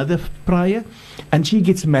of the mother prior, and she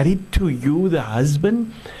gets married to you, the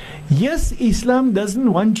husband. Yes, Islam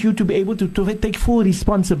doesn't want you to be able to take full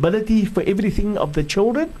responsibility for everything of the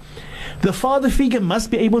children. The father figure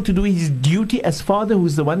must be able to do his duty as father,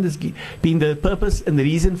 who's the one that's been the purpose and the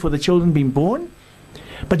reason for the children being born.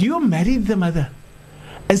 But you married the mother.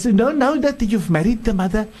 And so now that you've married the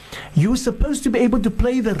mother, you're supposed to be able to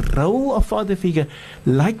play the role of father figure,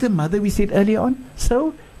 like the mother we said earlier on.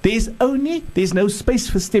 So there's no space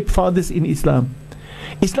for stepfathers in Islam.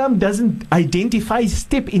 Islam doesn't identify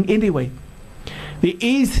step in any way. There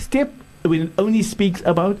is step when it only speaks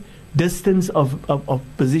about distance of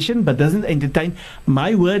position, but doesn't entertain.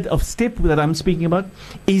 My word of step that I'm speaking about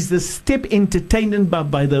is the step entertained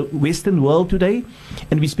by the Western world today.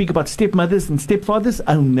 And we speak about stepmothers and stepfathers.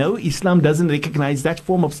 Oh no, Islam doesn't recognize that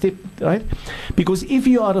form of step, right? Because if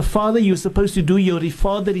you are a father, you're supposed to do your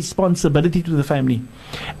father responsibility to the family.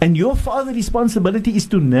 And your father responsibility is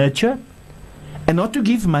to nurture, and not to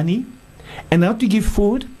give money, and not to give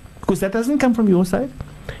food, because that doesn't come from your side.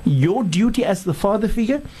 Your duty as the father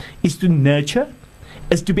figure is to nurture,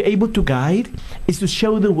 is to be able to guide, is to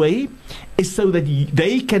show the way, is so that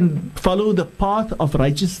they can follow the path of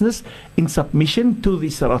righteousness in submission to the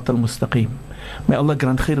Sirat al-Mustaqim. May Allah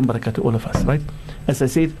grant khair and barakah to all of us, right? As I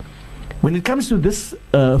said, when it comes to this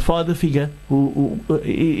father figure, who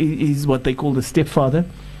is what they call the stepfather,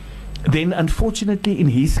 then unfortunately in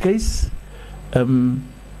his case,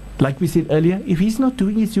 like we said earlier, if he's not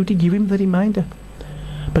doing his duty, give him the reminder.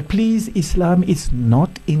 But please, Islam is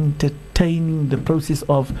not entertaining the process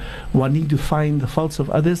of wanting to find the faults of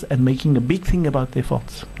others and making a big thing about their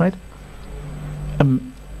faults, right?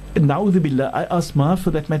 Na'udhu billah, I ask maaf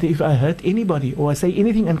for that matter if I hurt anybody or I say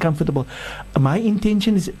anything uncomfortable. My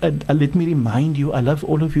intention is, let me remind you, I love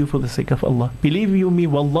all of you for the sake of Allah. Believe you me,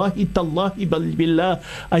 wallahi tallahi billah,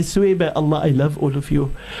 I swear by Allah, I love all of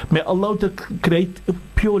you. May Allah to create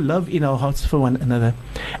pure love in our hearts for one another.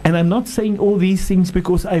 And I'm not saying all these things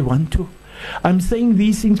because I want to. I'm saying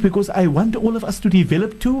these things because I want all of us to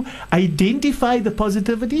develop, to identify the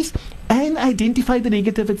positivities and identify the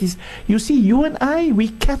negativities. You see, you and I, we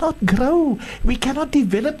cannot grow, we cannot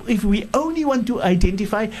develop if we only want to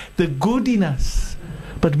identify the good in us,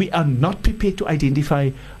 but we are not prepared to identify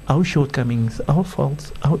our shortcomings, our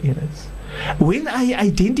faults, our errors. When I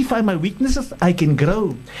identify my weaknesses, I can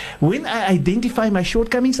grow. When I identify my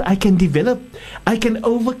shortcomings, I can develop. I can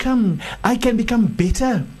overcome. I can become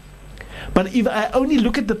better. But if I only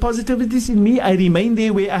look at the positivities in me, I remain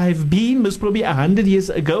there where I have been most probably 100 years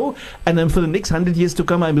ago, and then for the next 100 years to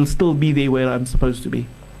come, I will still be there where I'm supposed to be.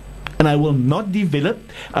 And I will not develop,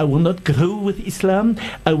 I will not grow with Islam,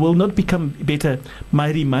 I will not become better. My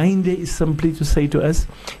reminder is simply to say to us,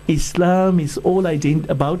 Islam is all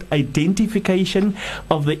about identification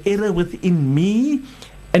of the error within me.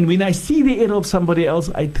 And when I see the error of somebody else,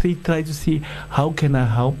 I try to see how can I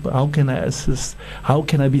help, how can I assist, how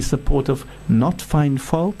can I be supportive, not find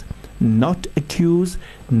fault, not accuse,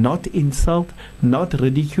 not insult, not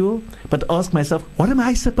ridicule, but ask myself, what am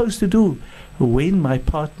I supposed to do when my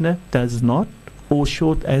partner does not, or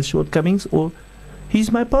has shortcomings, or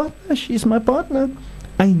he's my partner, she's my partner.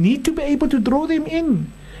 I need to be able to draw them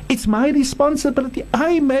in. It's my responsibility.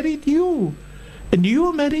 I married you, and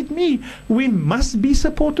you married me. We must be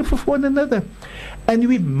supportive of one another, and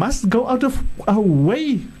we must go out of our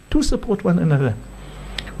way to support one another.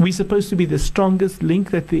 We're supposed to be the strongest link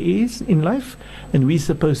that there is in life, and we're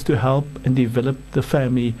supposed to help and develop the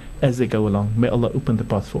family as they go along. May Allah open the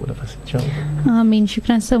path for all of us, inshallah. Ameen.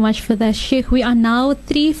 Shukran so much for that, Sheikh. We are now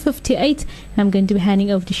 3:58. I'm going to be handing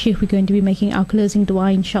over to Sheikh. We're going to be making our closing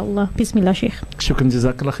dua, inshallah. Bismillah, Sheikh. Shukran,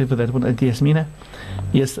 jazakallah khair for that one, Auntie Yasmina.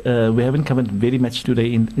 Yes, we haven't covered very much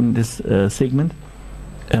today in this segment.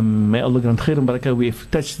 May Allah grant khair and barakah. We've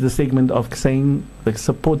touched the segment of saying the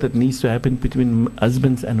support that needs to happen between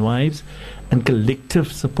husbands and wives, and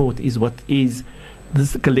collective support is what is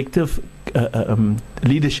this collective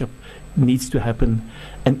leadership needs to happen.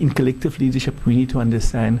 And in collective leadership, we need to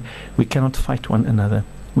understand we cannot fight one another.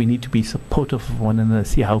 We need to be supportive of one another.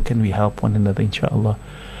 See how can we help one another, inshallah.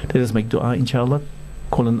 Let us make dua, inshallah.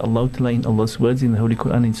 Calling Allah Ta'ala in Allah's words in the Holy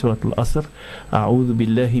Quran in Surah Al-Asr. A'udhu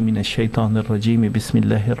billahi minash shaitanir rajim.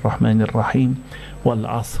 Bismillahir rahmanir rahim. Wal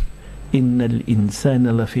asr. Innal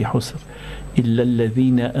insana lafi husr. Illa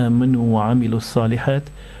alladhina amanu wa amilu salihat.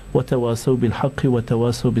 وتواصوا بالحق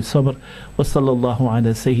وتواصوا بالصبر وصلى الله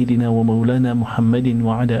على سيدنا ومولانا محمد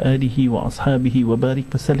وعلى آله وأصحابه وبارك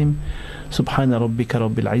وسلم سبحان ربك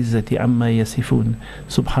رب العزة عما يصفون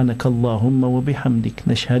سبحانك اللهم وبحمدك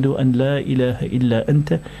نشهد أن لا إله إلا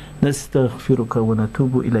أنت نستغفرك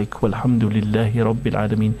ونتوب إليك والحمد لله رب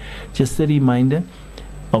العالمين. Just a reminder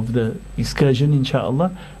of the excursion,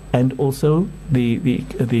 inshallah, and also the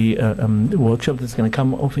workshop that's going to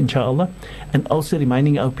come off, inshallah, and also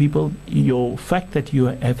reminding our people your fact that you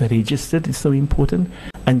have registered is so important,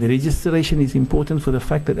 and the registration is important for the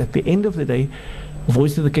fact that at the end of the day,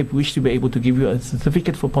 Voice of the Cape wish to be able to give you a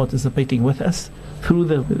certificate for participating with us through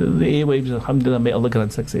the airwaves. Alhamdulillah, may Allah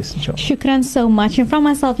grant success, inshallah. Shukran so much. And from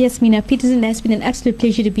myself, Yasmina Peterson, it has been an absolute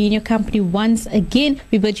pleasure to be in your company once again.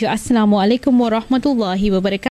 We bid you assalamu alaikum wa rahmatullahi wa barakatuh.